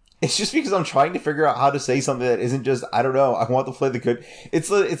 it's just because I'm trying to figure out how to say something that isn't just, I don't know, I want to play the good. It's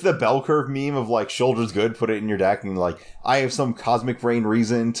the bell curve meme of like, Shoulder's good, put it in your deck, and like, I have some cosmic brain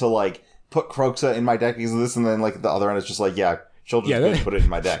reason to like, put Croxa in my deck because of this, and then like, the other end is just like, yeah, Shoulder's good, put it in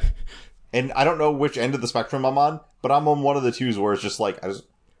my deck. And I don't know which end of the spectrum I'm on, but I'm on one of the twos where it's just like, I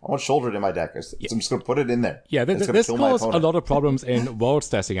want Shoulder in my deck. So I'm just going to put it in there. Yeah, this caused a lot of problems in Worlds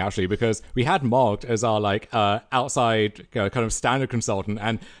testing, actually, because we had Mogged as our like outside kind of standard consultant,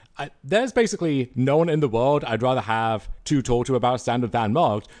 and there's basically no one in the world I'd rather have to talk to about standard than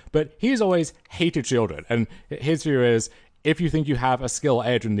Mogged, but he's always hated Shieldred, and his view is, if you think you have a skill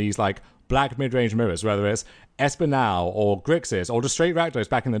edge in these like black mid-range mirrors, whether it's Espinal or Grixis or just straight Rakdos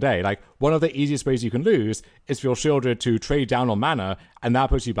back in the day, like one of the easiest ways you can lose is for your Shieldred to trade down on mana, and that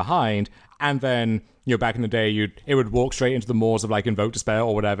puts you behind, and then, you know, back in the day it would walk straight into the maws of like Invoke Despair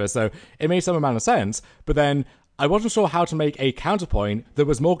or whatever, so it made some amount of sense, but then I wasn't sure how to make a counterpoint that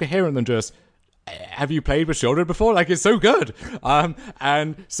was more coherent than just, have you played with Shieldred before? Like, it's so good.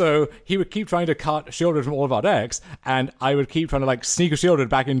 And so he would keep trying to cut Shieldred from all of our decks, and I would keep trying to like sneak a Shieldred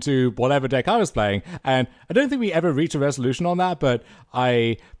back into whatever deck I was playing. And I don't think we ever reached a resolution on that, but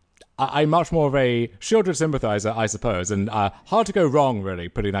I'm much more of a Shieldred sympathizer, I suppose, and hard to go wrong, really,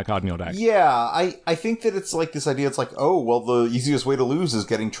 putting that card in your deck. Yeah, I think that it's like this idea, it's like, oh, well, the easiest way to lose is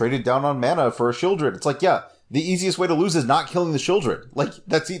getting traded down on mana for a Shieldred. It's like, yeah, the easiest way to lose is not killing the Shieldred. Like,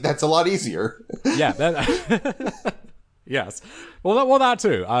 that's a lot easier. Yeah. Yes. Well, that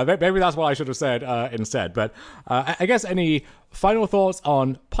too. Maybe that's what I should have said instead. But I guess any final thoughts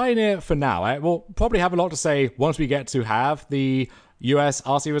on Pioneer for now? We'll probably have a lot to say once we get to have the US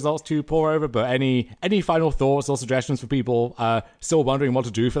RC results to pour over, but any final thoughts or suggestions for people still wondering what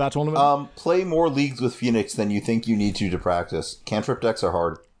to do for that tournament? Play more leagues with Phoenix than you think you need to practice. Cantrip decks are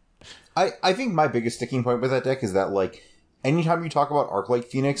hard. I think my biggest sticking point with that deck is that, like, anytime you talk about Arclight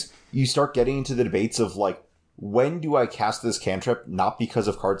Phoenix, you start getting into the debates of, like, when do I cast this cantrip, not because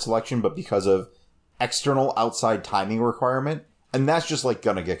of card selection, but because of external outside timing requirement? And that's just, like,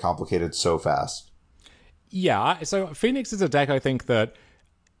 gonna get complicated so fast. Yeah, so Phoenix is a deck I think that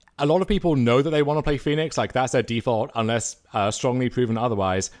a lot of people know that they want to play Phoenix, like, that's their default, unless strongly proven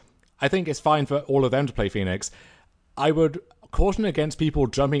otherwise. I think it's fine for all of them to play Phoenix. I would caution against people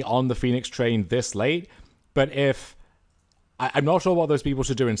jumping on the Phoenix train this late, but if I'm not sure what those people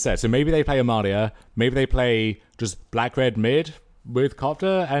should do instead. So maybe they play Amalia, maybe they play just black-red mid with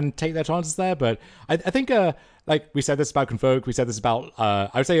Copter and take their chances there, but I think like we said this about Convoke, we said this about I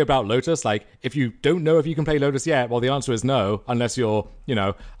would say about Lotus, like if you don't know if you can play Lotus yet, well, the answer is no, unless you're, you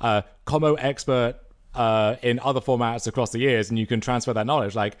know, combo expert in other formats across the years and you can transfer that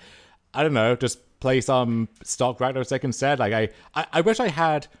knowledge. Like, I don't know, just play some stock Rakdos deck instead. Like, I wish I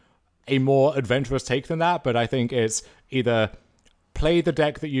had a more adventurous take than that, but I think it's either play the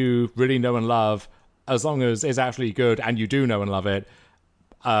deck that you really know and love, as long as it's actually good and you do know and love it.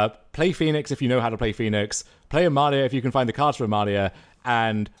 Play Phoenix if you know how to play Phoenix. Play Amalia if you can find the cards for Amalia.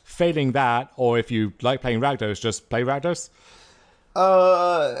 And failing that, or if you like playing Rakdos, just play Rakdos.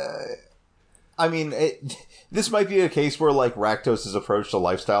 I mean, this might be a case where, like, Rakdos has approached a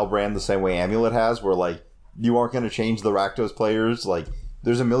lifestyle brand the same way Amulet has, where, like, you aren't going to change the Rakdos players. Like,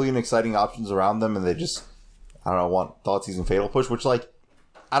 there's a million exciting options around them, and they just, I don't know, want Thoughtseize and Fatal Push, which, like,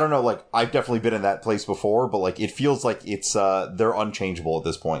 I don't know, like, I've definitely been in that place before, but, like, it feels like it's, they're unchangeable at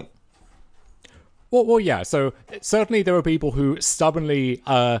this point. Well, yeah, so certainly there were people who stubbornly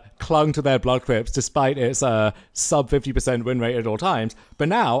clung to their Blood Crypts despite its sub 50% win rate at all times, but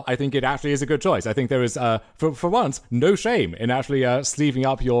now I think it actually is a good choice. I think there is, for once, no shame in actually sleeving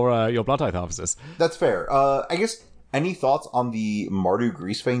up your Blood Tithe Officers. That's fair. I guess, any thoughts on the Mardu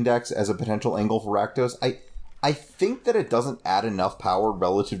Greasefang decks as a potential angle for Rakdos? I think that it doesn't add enough power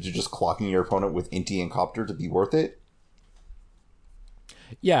relative to just clocking your opponent with Inti and Copter to be worth it.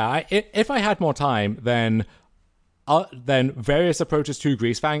 Yeah, if I had more time, then then various approaches to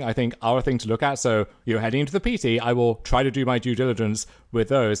Greasefang, I think, are a thing to look at. So, heading into the PT, I will try to do my due diligence with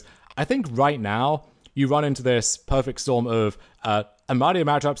those. I think right now, you run into this perfect storm of a Mario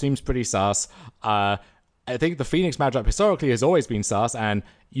matchup seems pretty sus. I think the Phoenix matchup historically has always been sus, and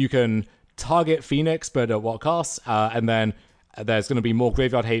you can target Phoenix, but at what cost? And then there's going to be more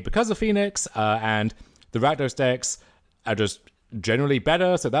graveyard hate because of Phoenix, and the Rakdos decks are just generally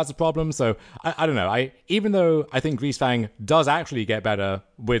better, so that's a problem. So I don't know. Even though I think Greasefang does actually get better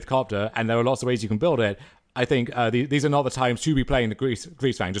with Copter, and there are lots of ways you can build it, I think these are not the times to be playing the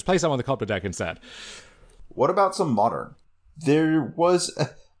Greasefang. Just play some on the Copter deck instead. What about some Modern? There was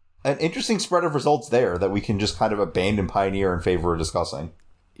an interesting spread of results there that we can just kind of abandon Pioneer in favor of discussing.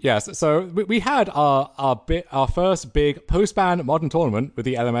 Yes, so we had our first big post-ban Modern tournament with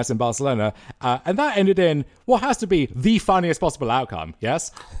the LMS in Barcelona, and that ended in what has to be the funniest possible outcome,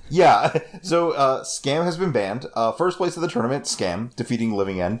 yes? Yeah, so Scam has been banned. First place of the tournament, Scam, defeating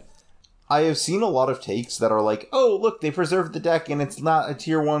Living End. I have seen a lot of takes that are like, oh, look, they preserved the deck, and it's not a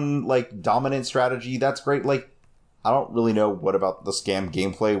tier 1, dominant strategy. That's great. I don't really know what about the Scam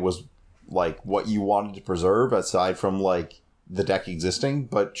gameplay was, what you wanted to preserve, aside from, the deck existing,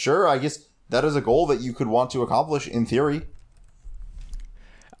 but sure, I guess that is a goal that you could want to accomplish in theory.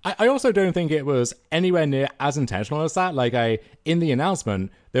 I also don't think it was anywhere near as intentional as that. In the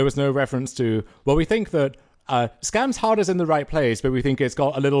announcement, there was no reference to, well, we think that Scam's heart is in the right place, but we think it's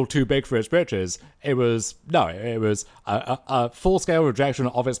got a little too big for its britches. It was a full-scale rejection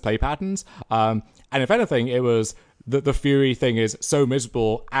of its play patterns. And if anything, it was that the Fury thing is so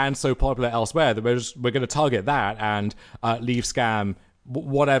miserable and so popular elsewhere that we're going to target that and leave Scam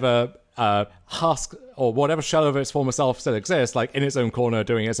whatever husk or whatever shell of its former self still exists, in its own corner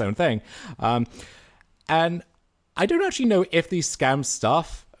doing its own thing. And I don't actually know if the Scam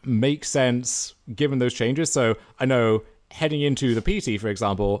stuff makes sense given those changes. So I know heading into the PT, for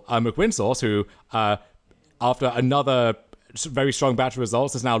example, McWinsource, who after another very strong batch of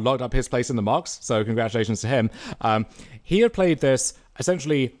results has now locked up his place in the mocks, so congratulations to him. He had played this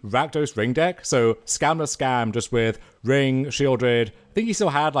essentially Rakdos ring deck, so scamless Scam just with ring, shielded. I think he still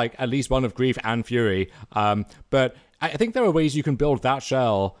had at least one of Grief and Fury, but I think there are ways you can build that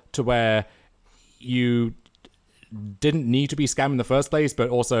shell to where you didn't need to be Scam in the first place, but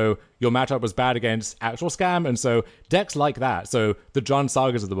also your matchup was bad against actual Scam, and so decks like that, so the John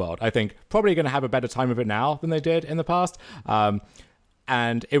Sagas of the world, I think probably going to have a better time of it now than they did in the past,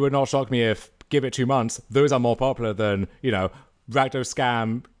 and it would not shock me if, give it 2 months, those are more popular than, Rakdos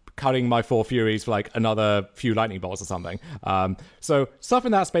Scam cutting my 4 Furies for another few Lightning Bolts or something. So stuff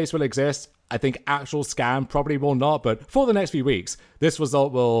in that space will exist. I think actual Scam probably will not, but for the next few weeks, this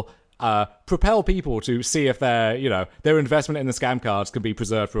result will propel people to see if their investment in the Scam cards can be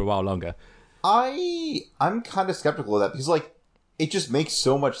preserved for a while longer. I'm kind of skeptical of that because it just makes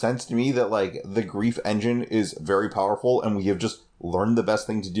so much sense to me that the Grief engine is very powerful, and we have just learned the best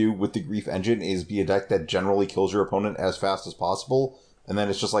thing to do with the Grief engine is be a deck that generally kills your opponent as fast as possible. And then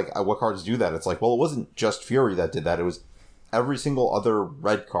it's just what cards do that? It's well, it wasn't just Fury that did that. It was every single other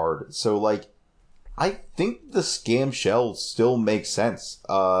red card. So I think the Scam shell still makes sense.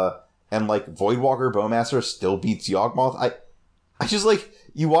 And Voidwalker Bowmaster still beats Yawgmoth. I just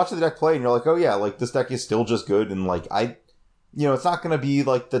you watch the deck play and you're oh yeah, this deck is still just good. And it's not going to be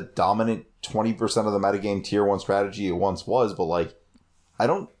the dominant 20% of the metagame tier 1 strategy it once was, but I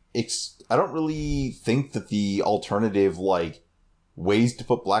don't really think that the alternative ways to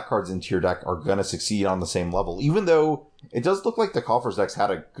put black cards into your deck are going to succeed on the same level, even though it does look like the Coffers decks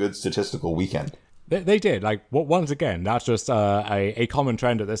had a good statistical weekend. They did. Once again, that's just a common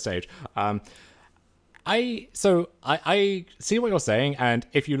trend at this stage. I see what you're saying, and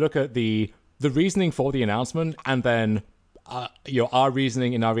if you look at the reasoning for the announcement, and then our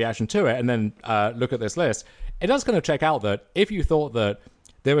reasoning in our reaction to it, and then look at this list, it does kind of check out that if you thought that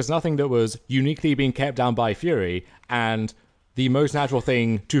there was nothing that was uniquely being kept down by Fury, and the most natural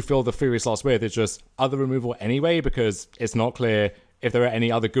thing to fill the Fury slots with is just other removal anyway, because it's not clear if there are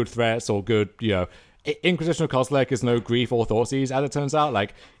any other good threats or good, Inquisition of Kozilek is no Grief or Thoughtseize, as it turns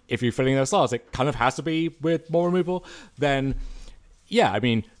out. If you're filling those slots, it kind of has to be with more removal. Then, yeah, I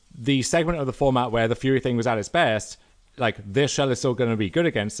mean, the segment of the format where the Fury thing was at its best, this shell is still going to be good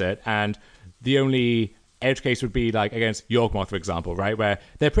against it, and the only edge case would be, against Yawgmoth, for example, right? Where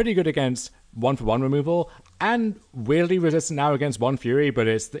they're pretty good against 1-for-1 removal, and weirdly resistant now against 1 Fury, but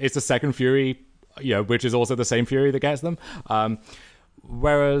it's the second Fury, which is also the same Fury that gets them.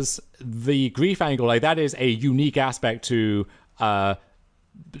 Whereas the Grief angle, that is a unique aspect to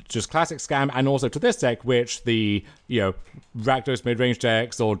just classic scam, and also to this deck, which the, Rakdos mid-range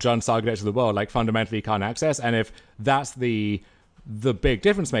decks or Jund Saga decks of the world, like, fundamentally can't access. And if that's the big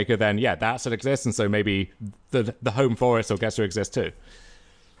difference maker, then yeah, that still exists, and so maybe the home for it still gets to exist too.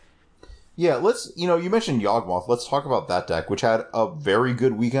 Yeah, you mentioned Yawgmoth. Let's talk about that deck, which had a very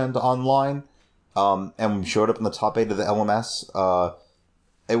good weekend online, and showed up in the top 8 of the LMS.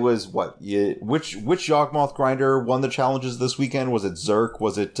 It was which Yawgmoth grinder won the challenges this weekend? Was it Zerk?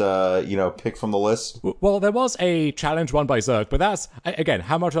 Was it, pick from the list? Well, there was a challenge won by Zerk, but that's, again,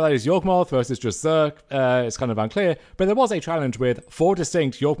 how much of that is Yawgmoth versus just Zerk? It's kind of unclear. But there was a challenge with 4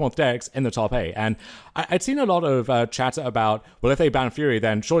 distinct Yawgmoth decks in the top 8. And I'd seen a lot of chatter about, well, if they ban Fury,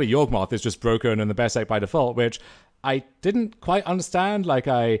 then surely Yawgmoth is just broken and the best deck by default, which I didn't quite understand. Like,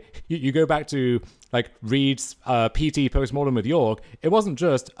 you go back to, like, Reed's PT postmortem with York, it wasn't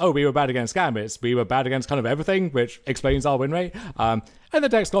just, we were bad against Gambits, we were bad against kind of everything, which explains our win rate. And the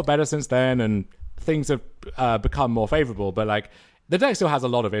deck's got better since then, and things have become more favorable, but, like, the deck still has a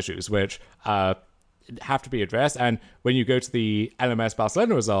lot of issues, which have to be addressed. And when you go to the LMS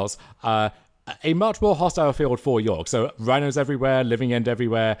Barcelona results, a much more hostile field for York. So Rhinos everywhere, Living End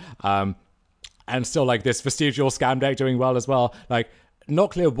everywhere, and still, like, this vestigial scam deck doing well as well. Like,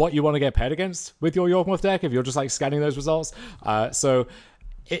 not clear what you want to get paired against with your Yawgmoth deck if you're just, like, scanning those results. So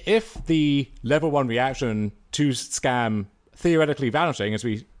if the level 1 reaction to scam theoretically vanishing, as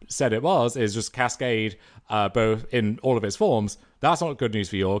we said it was, is just Cascade both in all of its forms, that's not good news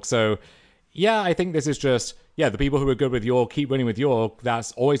for York. So yeah, I think this is just, the people who are good with York keep winning with York.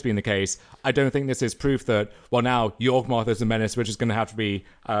 That's always been the case. I don't think this is proof that, well, now Yawgmoth is a menace which is going to have to be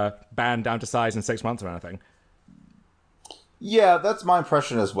banned down to size in 6 months or anything. Yeah, that's my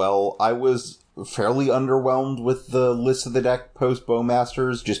impression as well. I was fairly underwhelmed with the list of the deck post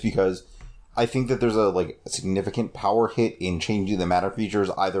Bowmasters, just because I think that there's a significant power hit in changing the mana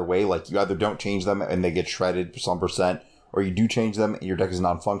features either way. Like, you either don't change them and they get shredded for some percent, or you do change them and your deck is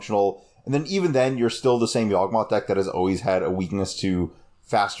non-functional. And then even then, you're still the same Yawgmoth deck that has always had a weakness to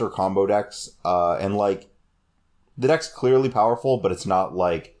faster combo decks. And, like, the deck's clearly powerful, but it's not,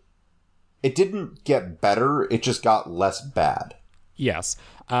 like, it didn't get better, it just got less bad. Yes.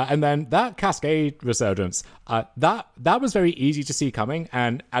 And then that Cascade resurgence, that was very easy to see coming.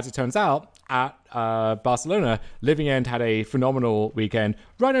 And as it turns out, at Barcelona, Living End had a phenomenal weekend.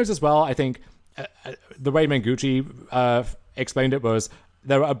 Rhinos as well. I think the way Mengucci explained it was,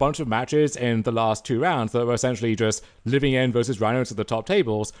 there were a bunch of matches in the last 2 rounds that were essentially just Living End versus Rhinos at the top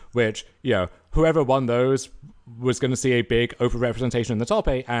tables, which, whoever won those was going to see a big overrepresentation in the top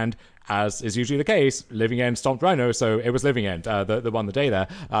 8, and as is usually the case, Living End stomped Rhinos, so it was Living End that won the day there.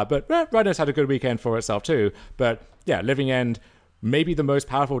 But Rhinos had a good weekend for itself too. But yeah, Living End, maybe the most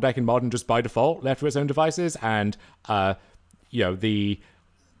powerful deck in Modern just by default, left for its own devices, and the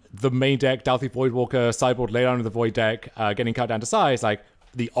main deck, Dalthy Voidwalker, sideboard Laydown of the Void deck, getting cut down to size, like,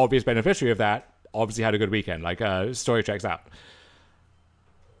 the obvious beneficiary of that obviously had a good weekend. Like, story checks out.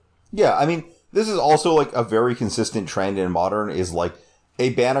 Yeah, I mean, this is also, like, a very consistent trend in Modern, is, like, a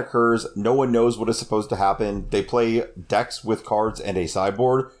ban occurs, no one knows what is supposed to happen, they play decks with cards and a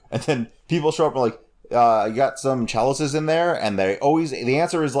sideboard, and then people show up and, like, you got some chalices in there, and the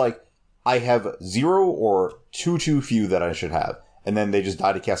answer is, like, I have 0 or 2 too few that I should have. And then they just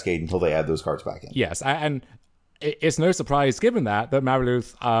die to Cascade until they add those cards back in. Yes, and it's no surprise, given that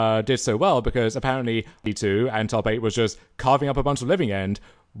Mariluth did so well, because apparently D2 and top 8 was just carving up a bunch of Living End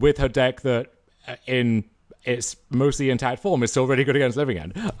with her deck that, in its mostly intact form, is still really good against Living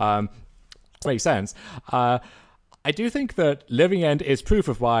End. Makes sense. I do think that Living End is proof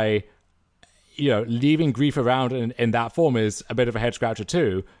of why, leaving Grief around in that form is a bit of a head scratcher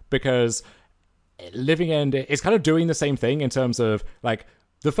too, because Living End is kind of doing the same thing in terms of, like,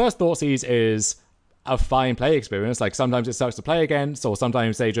 the first Thoughtseize is a fine play experience. Like, sometimes it sucks to play against, or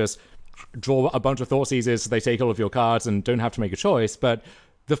sometimes they just draw a bunch of Thoughtseizes so they take all of your cards and don't have to make a choice. But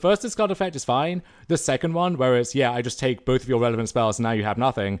the first discard effect is fine. The second one, where it's, I just take both of your relevant spells and now you have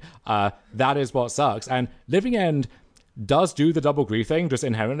nothing, that is what sucks. And Living End does do the double grief thing just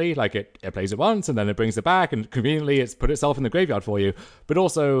inherently. Like, it plays it once and then it brings it back, and conveniently it's put itself in the graveyard for you. But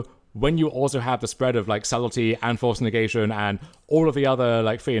also, when you also have the spread of, like, subtlety and force negation and all of the other,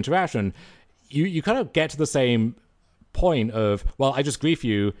 like, free interaction, you kind of get to the same point of, well, I just grief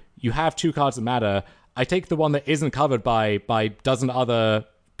you, you have 2 cards that matter, I take the one that isn't covered by dozen other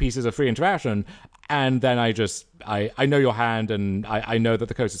pieces of free interaction, and then I know your hand, and I know that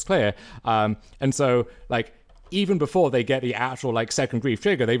the coast is clear. And so, like, even before they get the actual, like, second grief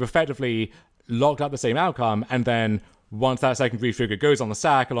trigger, they've effectively locked up the same outcome, and then once that second grief trigger goes on the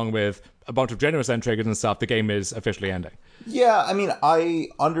sack, along with a bunch of generous end triggers and stuff, the game is officially ending. Yeah, I mean, I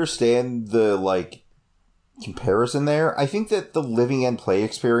understand the, comparison there. I think that the living end play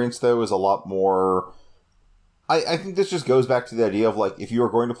experience, though, is a lot more... I think this just goes back to the idea of, if you are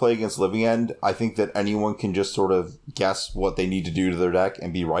going to play against living end, I think that anyone can just sort of guess what they need to do to their deck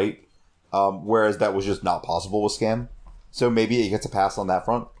and be right. Whereas that was just not possible with Scam. So maybe it gets a pass on that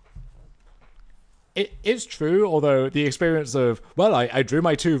front. It's true, although the experience of, I drew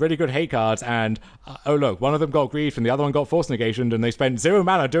my 2 really good hate cards, and, oh look, one of them got grief and the other one got force negationed, and they spent 0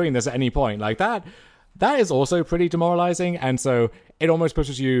 mana doing this at any point. That is also pretty demoralizing, and so it almost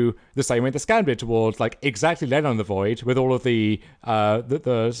pushes you the same way the Scan did towards, exactly Let on the Void, with all of the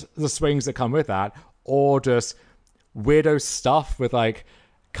swings that come with that, or just weirdo stuff with,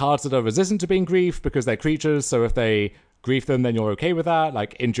 cards that are resistant to being grief because they're creatures, so if they grief them, then you're okay with that,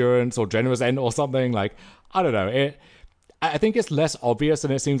 Endurance or Generous End or something. I don't know. I think it's less obvious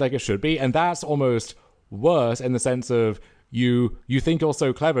than it seems like it should be, and that's almost worse in the sense of you think you're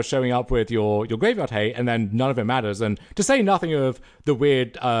so clever showing up with your graveyard hate, and then none of it matters. And to say nothing of the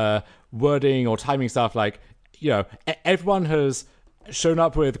weird wording or timing stuff, everyone has shown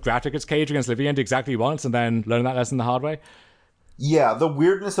up with Gratica's Cage against Living End exactly once and then learned that lesson the hard way. Yeah, the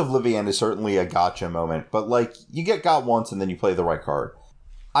weirdness of Living End is certainly a gotcha moment, but you get got once and then you play the right card.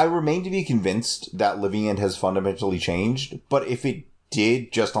 I remain to be convinced that Living End has fundamentally changed, but if it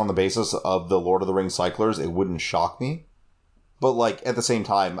did just on the basis of the Lord of the Rings cyclers, it wouldn't shock me. But at the same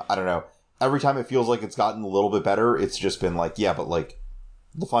time, I don't know. Every time it feels like it's gotten a little bit better, it's just been the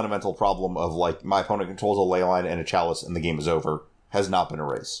fundamental problem of my opponent controls a Leyline and a Chalice and the game is over has not been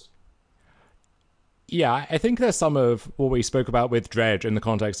erased. Yeah, I think there's some of what we spoke about with Dredge in the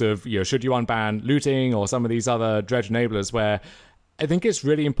context of, should you unban looting or some of these other Dredge enablers, where I think it's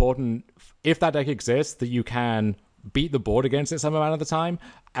really important, if that deck exists, that you can beat the board against it some amount of the time.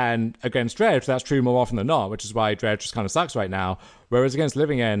 And against Dredge, that's true more often than not, which is why Dredge just kind of sucks right now. Whereas against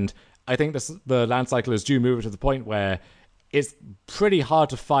Living End, I think the land cyclers do move it to the point where it's pretty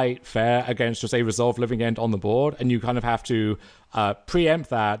hard to fight fair against just a resolved Living End on the board, and you kind of have to preempt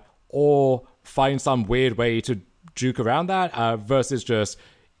that or find some weird way to juke around that versus just,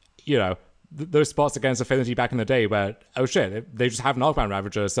 those spots against Affinity back in the day where, oh shit, they just have an Arcbound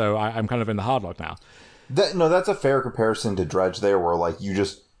Ravager, so I'm kind of in the hard lock now. That's a fair comparison to Dredge there, where you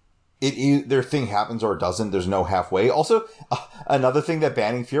just their thing happens or it doesn't. There's no halfway. Also, another thing that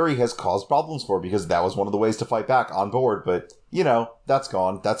banning Fury has caused problems for, because that was one of the ways to fight back on board. But that's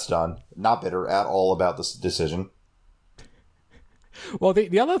gone. That's done. Not bitter at all about this decision. Well,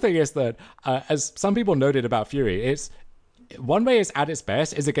 the other thing is that, as some people noted about Fury, it's one way it's at its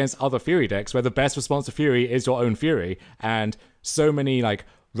best is against other Fury decks, where the best response to Fury is your own Fury, and so many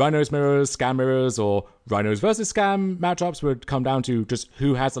Rhinos mirrors, Scam mirrors, or Rhinos versus Scam matchups would come down to just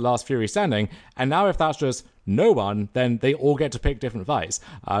who has the last Fury standing. And now if that's just no one, then they all get to pick different fights.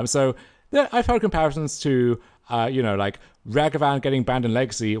 So I've heard comparisons to, Ragavan getting banned in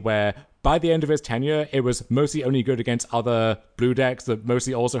Legacy, where by the end of his tenure, it was mostly only good against other blue decks that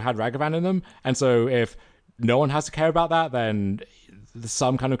mostly also had Ragavan in them. And so if no one has to care about that, then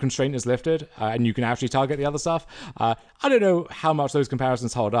some kind of constraint is lifted, and you can actually target the other stuff. I don't know how much those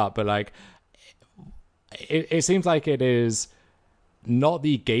comparisons hold up, but it seems like it is not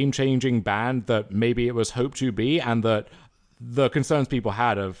the game-changing ban that maybe it was hoped to be, and that the concerns people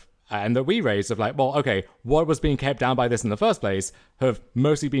had of, and that we raised of okay, what was being kept down by this in the first place have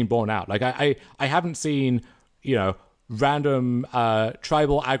mostly been borne out. I haven't seen, random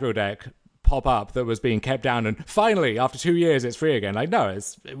tribal aggro deck pop up that was being kept down, and finally after 2 years it's free again.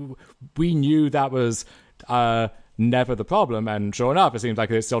 We knew that was never the problem, and sure enough it seems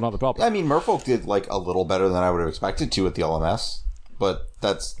like it's still not the problem. I mean, Merfolk did a little better than I would have expected to at the LMS, but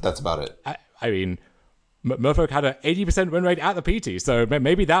that's about it. I mean, Merfolk had an 80% win rate at the PT, so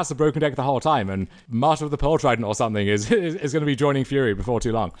maybe that's the broken deck the whole time, and Master of the Pearl Trident or something is going to be joining Fury before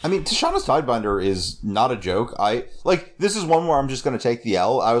too long. I mean, Tishana's Tidebinder is not a joke. This is one where I'm just going to take the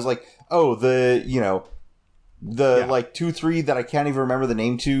L. I was oh, the 2/3 that I can't even remember the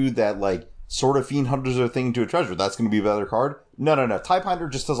name to, that sort of Fiend Hunters a thing to a treasure, that's going to be a better card. No.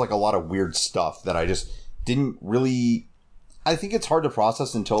 Tidebinder just does a lot of weird stuff that I just didn't really... I think it's hard to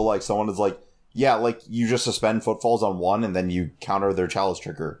process until someone is you just suspend Footfalls on one and then you counter their Chalice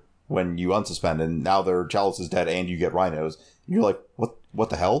trigger when you unsuspend, and now their Chalice is dead and you get Rhinos. You're what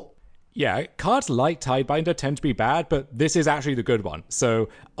the hell? Yeah, cards like Tidebinder tend to be bad, but this is actually the good one. So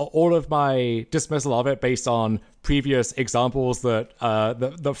all of my dismissal of it based on previous examples that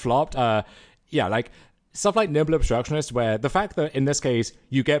flopped, stuff like Nimble Obstructionist, where the fact that in this case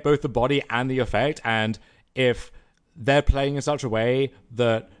you get both the body and the effect, and if they're playing in such a way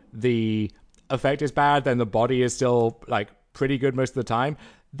that the effect is bad, then the body is still like pretty good most of the time.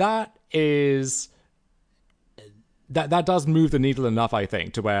 That does move the needle enough, I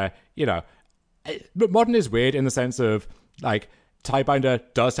think, to where, but Modern is weird in the sense of like Tidebinder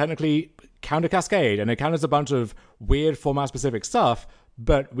does technically counter Cascade and it counters a bunch of weird format specific stuff,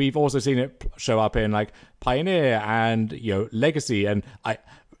 but we've also seen it show up in like Pioneer and Legacy. And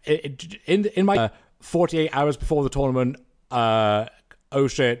in my 48 hours before the tournament, oh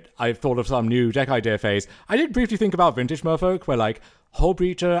shit, I thought of some new deck idea phase, I did briefly think about Vintage Merfolk, where like Hull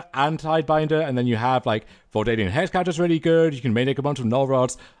Breacher and Tidebinder, and then you have like Vordanian Hexcatcher's really good, you can make a bunch of Null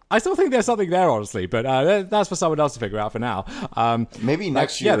Rods. I still think there's something there, honestly, but that's for someone else to figure out for now. Maybe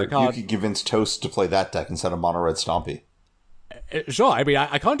next year you could convince Toast to play that deck instead of Mono Red Stompy. Sure, I mean,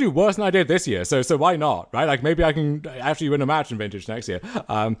 I can't do worse than I did this year, so why not, right? Like, maybe I can actually win a match in Vintage next year.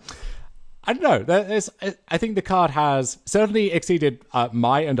 I don't know. I think the card has certainly exceeded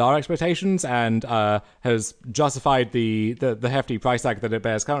my and our expectations and has justified the hefty price tag that it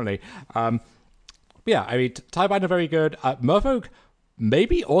bears currently. Yeah, I mean, Tidebinder very good. Merfolk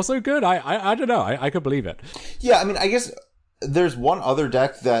maybe also good. I don't know. I could believe it. Yeah, I mean, I guess there's one other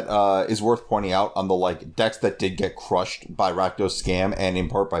deck that is worth pointing out on the like decks that did get crushed by Rakdos Scam and in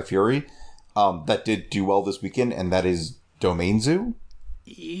part by Fury that did do well this weekend, and that is Domain Zoo.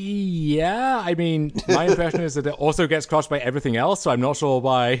 Yeah, I mean, my impression is that it also gets crushed by everything else, so I'm not sure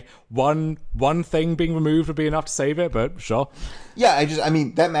why one thing being removed would be enough to save it, but sure. Yeah, I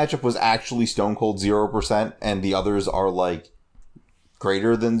mean, that matchup was actually Stone Cold 0%, and the others are, like,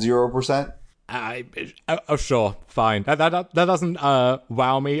 greater than 0%. Sure, fine. That doesn't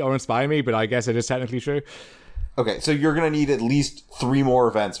wow me or inspire me, but I guess it is technically true. Okay, so you're going to need at least 3 more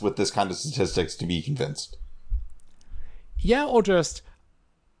events with this kind of statistics to be convinced. Yeah, or just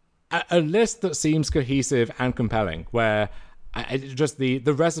a list that seems cohesive and compelling, where just the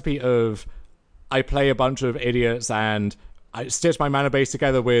recipe of I play a bunch of idiots and I stitch my mana base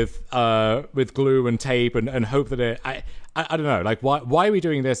together with glue and tape and hope that it... I don't know, like, why are we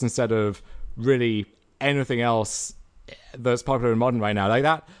doing this instead of really anything else that's popular in Modern right now?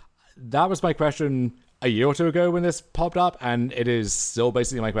 Like, that was my question a year or two ago when this popped up, and it is still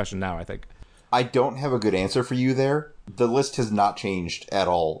basically my question now, I think. I don't have a good answer for you there. The list has not changed at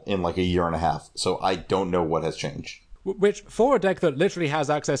all in like a year and a half, so I don't know what has changed. Which, for a deck that literally has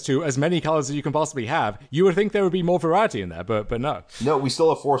access to as many colors as you can possibly have, you would think there would be more variety in there, but no. No, we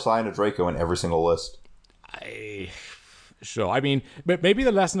still have 4 Cyanide Draco in every single list. Sure, I mean, but maybe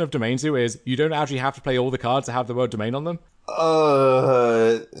the lesson of Domain Zoo is you don't actually have to play all the cards that have the word domain on them.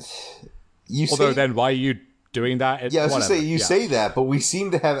 Then why are you doing that? Yeah, I was going to say, you say that, but we seem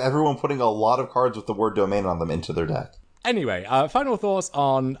to have everyone putting a lot of cards with the word domain on them into their deck. Anyway, final thoughts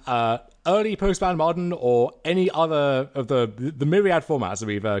on early post-ban Modern or any other of the myriad formats that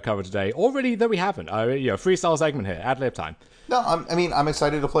we've covered today, or really that we haven't. Freestyle segment here, ad-lib time. No, I'm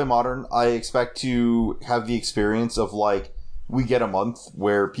excited to play Modern. I expect to have the experience of, like, we get a month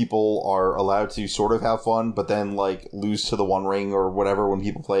where people are allowed to sort of have fun, but then, like, lose to the One Ring or whatever when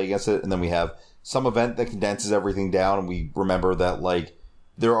people play against it, and then we have some event that condenses everything down, and we remember that, like,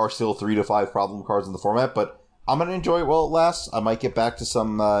 there are still 3 to 5 problem cards in the format, but I'm going to enjoy it while it lasts. I might get back to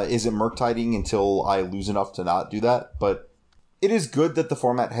some Isn't Murktiding until I lose enough to not do that, but it is good that the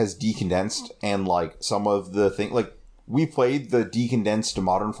format has decondensed, and, like, some of the things, like, we played the decondensed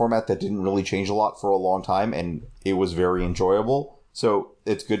Modern format that didn't really change a lot for a long time, and it was very enjoyable, so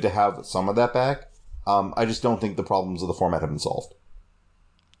it's good to have some of that back. I just don't think the problems of the format have been solved.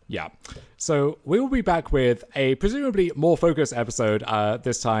 Yeah. So we will be back with a presumably more focused episode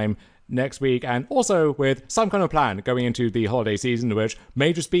this time next week, and also with some kind of plan going into the holiday season, which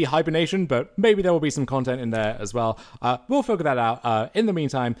may just be hibernation, but maybe there will be some content in there as well. We'll figure that out. In the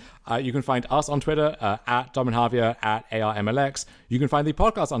meantime, you can find us on Twitter at Dominhavia, at ARMLX. You can find the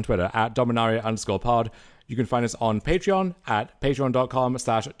podcast on Twitter at Dominaria_pod. You can find us on Patreon at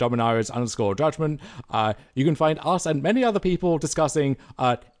patreon.com/Dominarias_judgment. You can find us and many other people discussing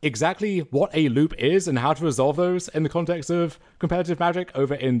exactly what a loop is and how to resolve those in the context of competitive Magic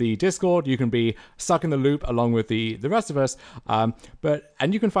over in the Discord. You can be stuck in the loop along with the rest of us. And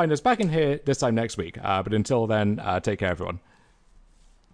you can find us back in here this time next week. But until then, take care, everyone.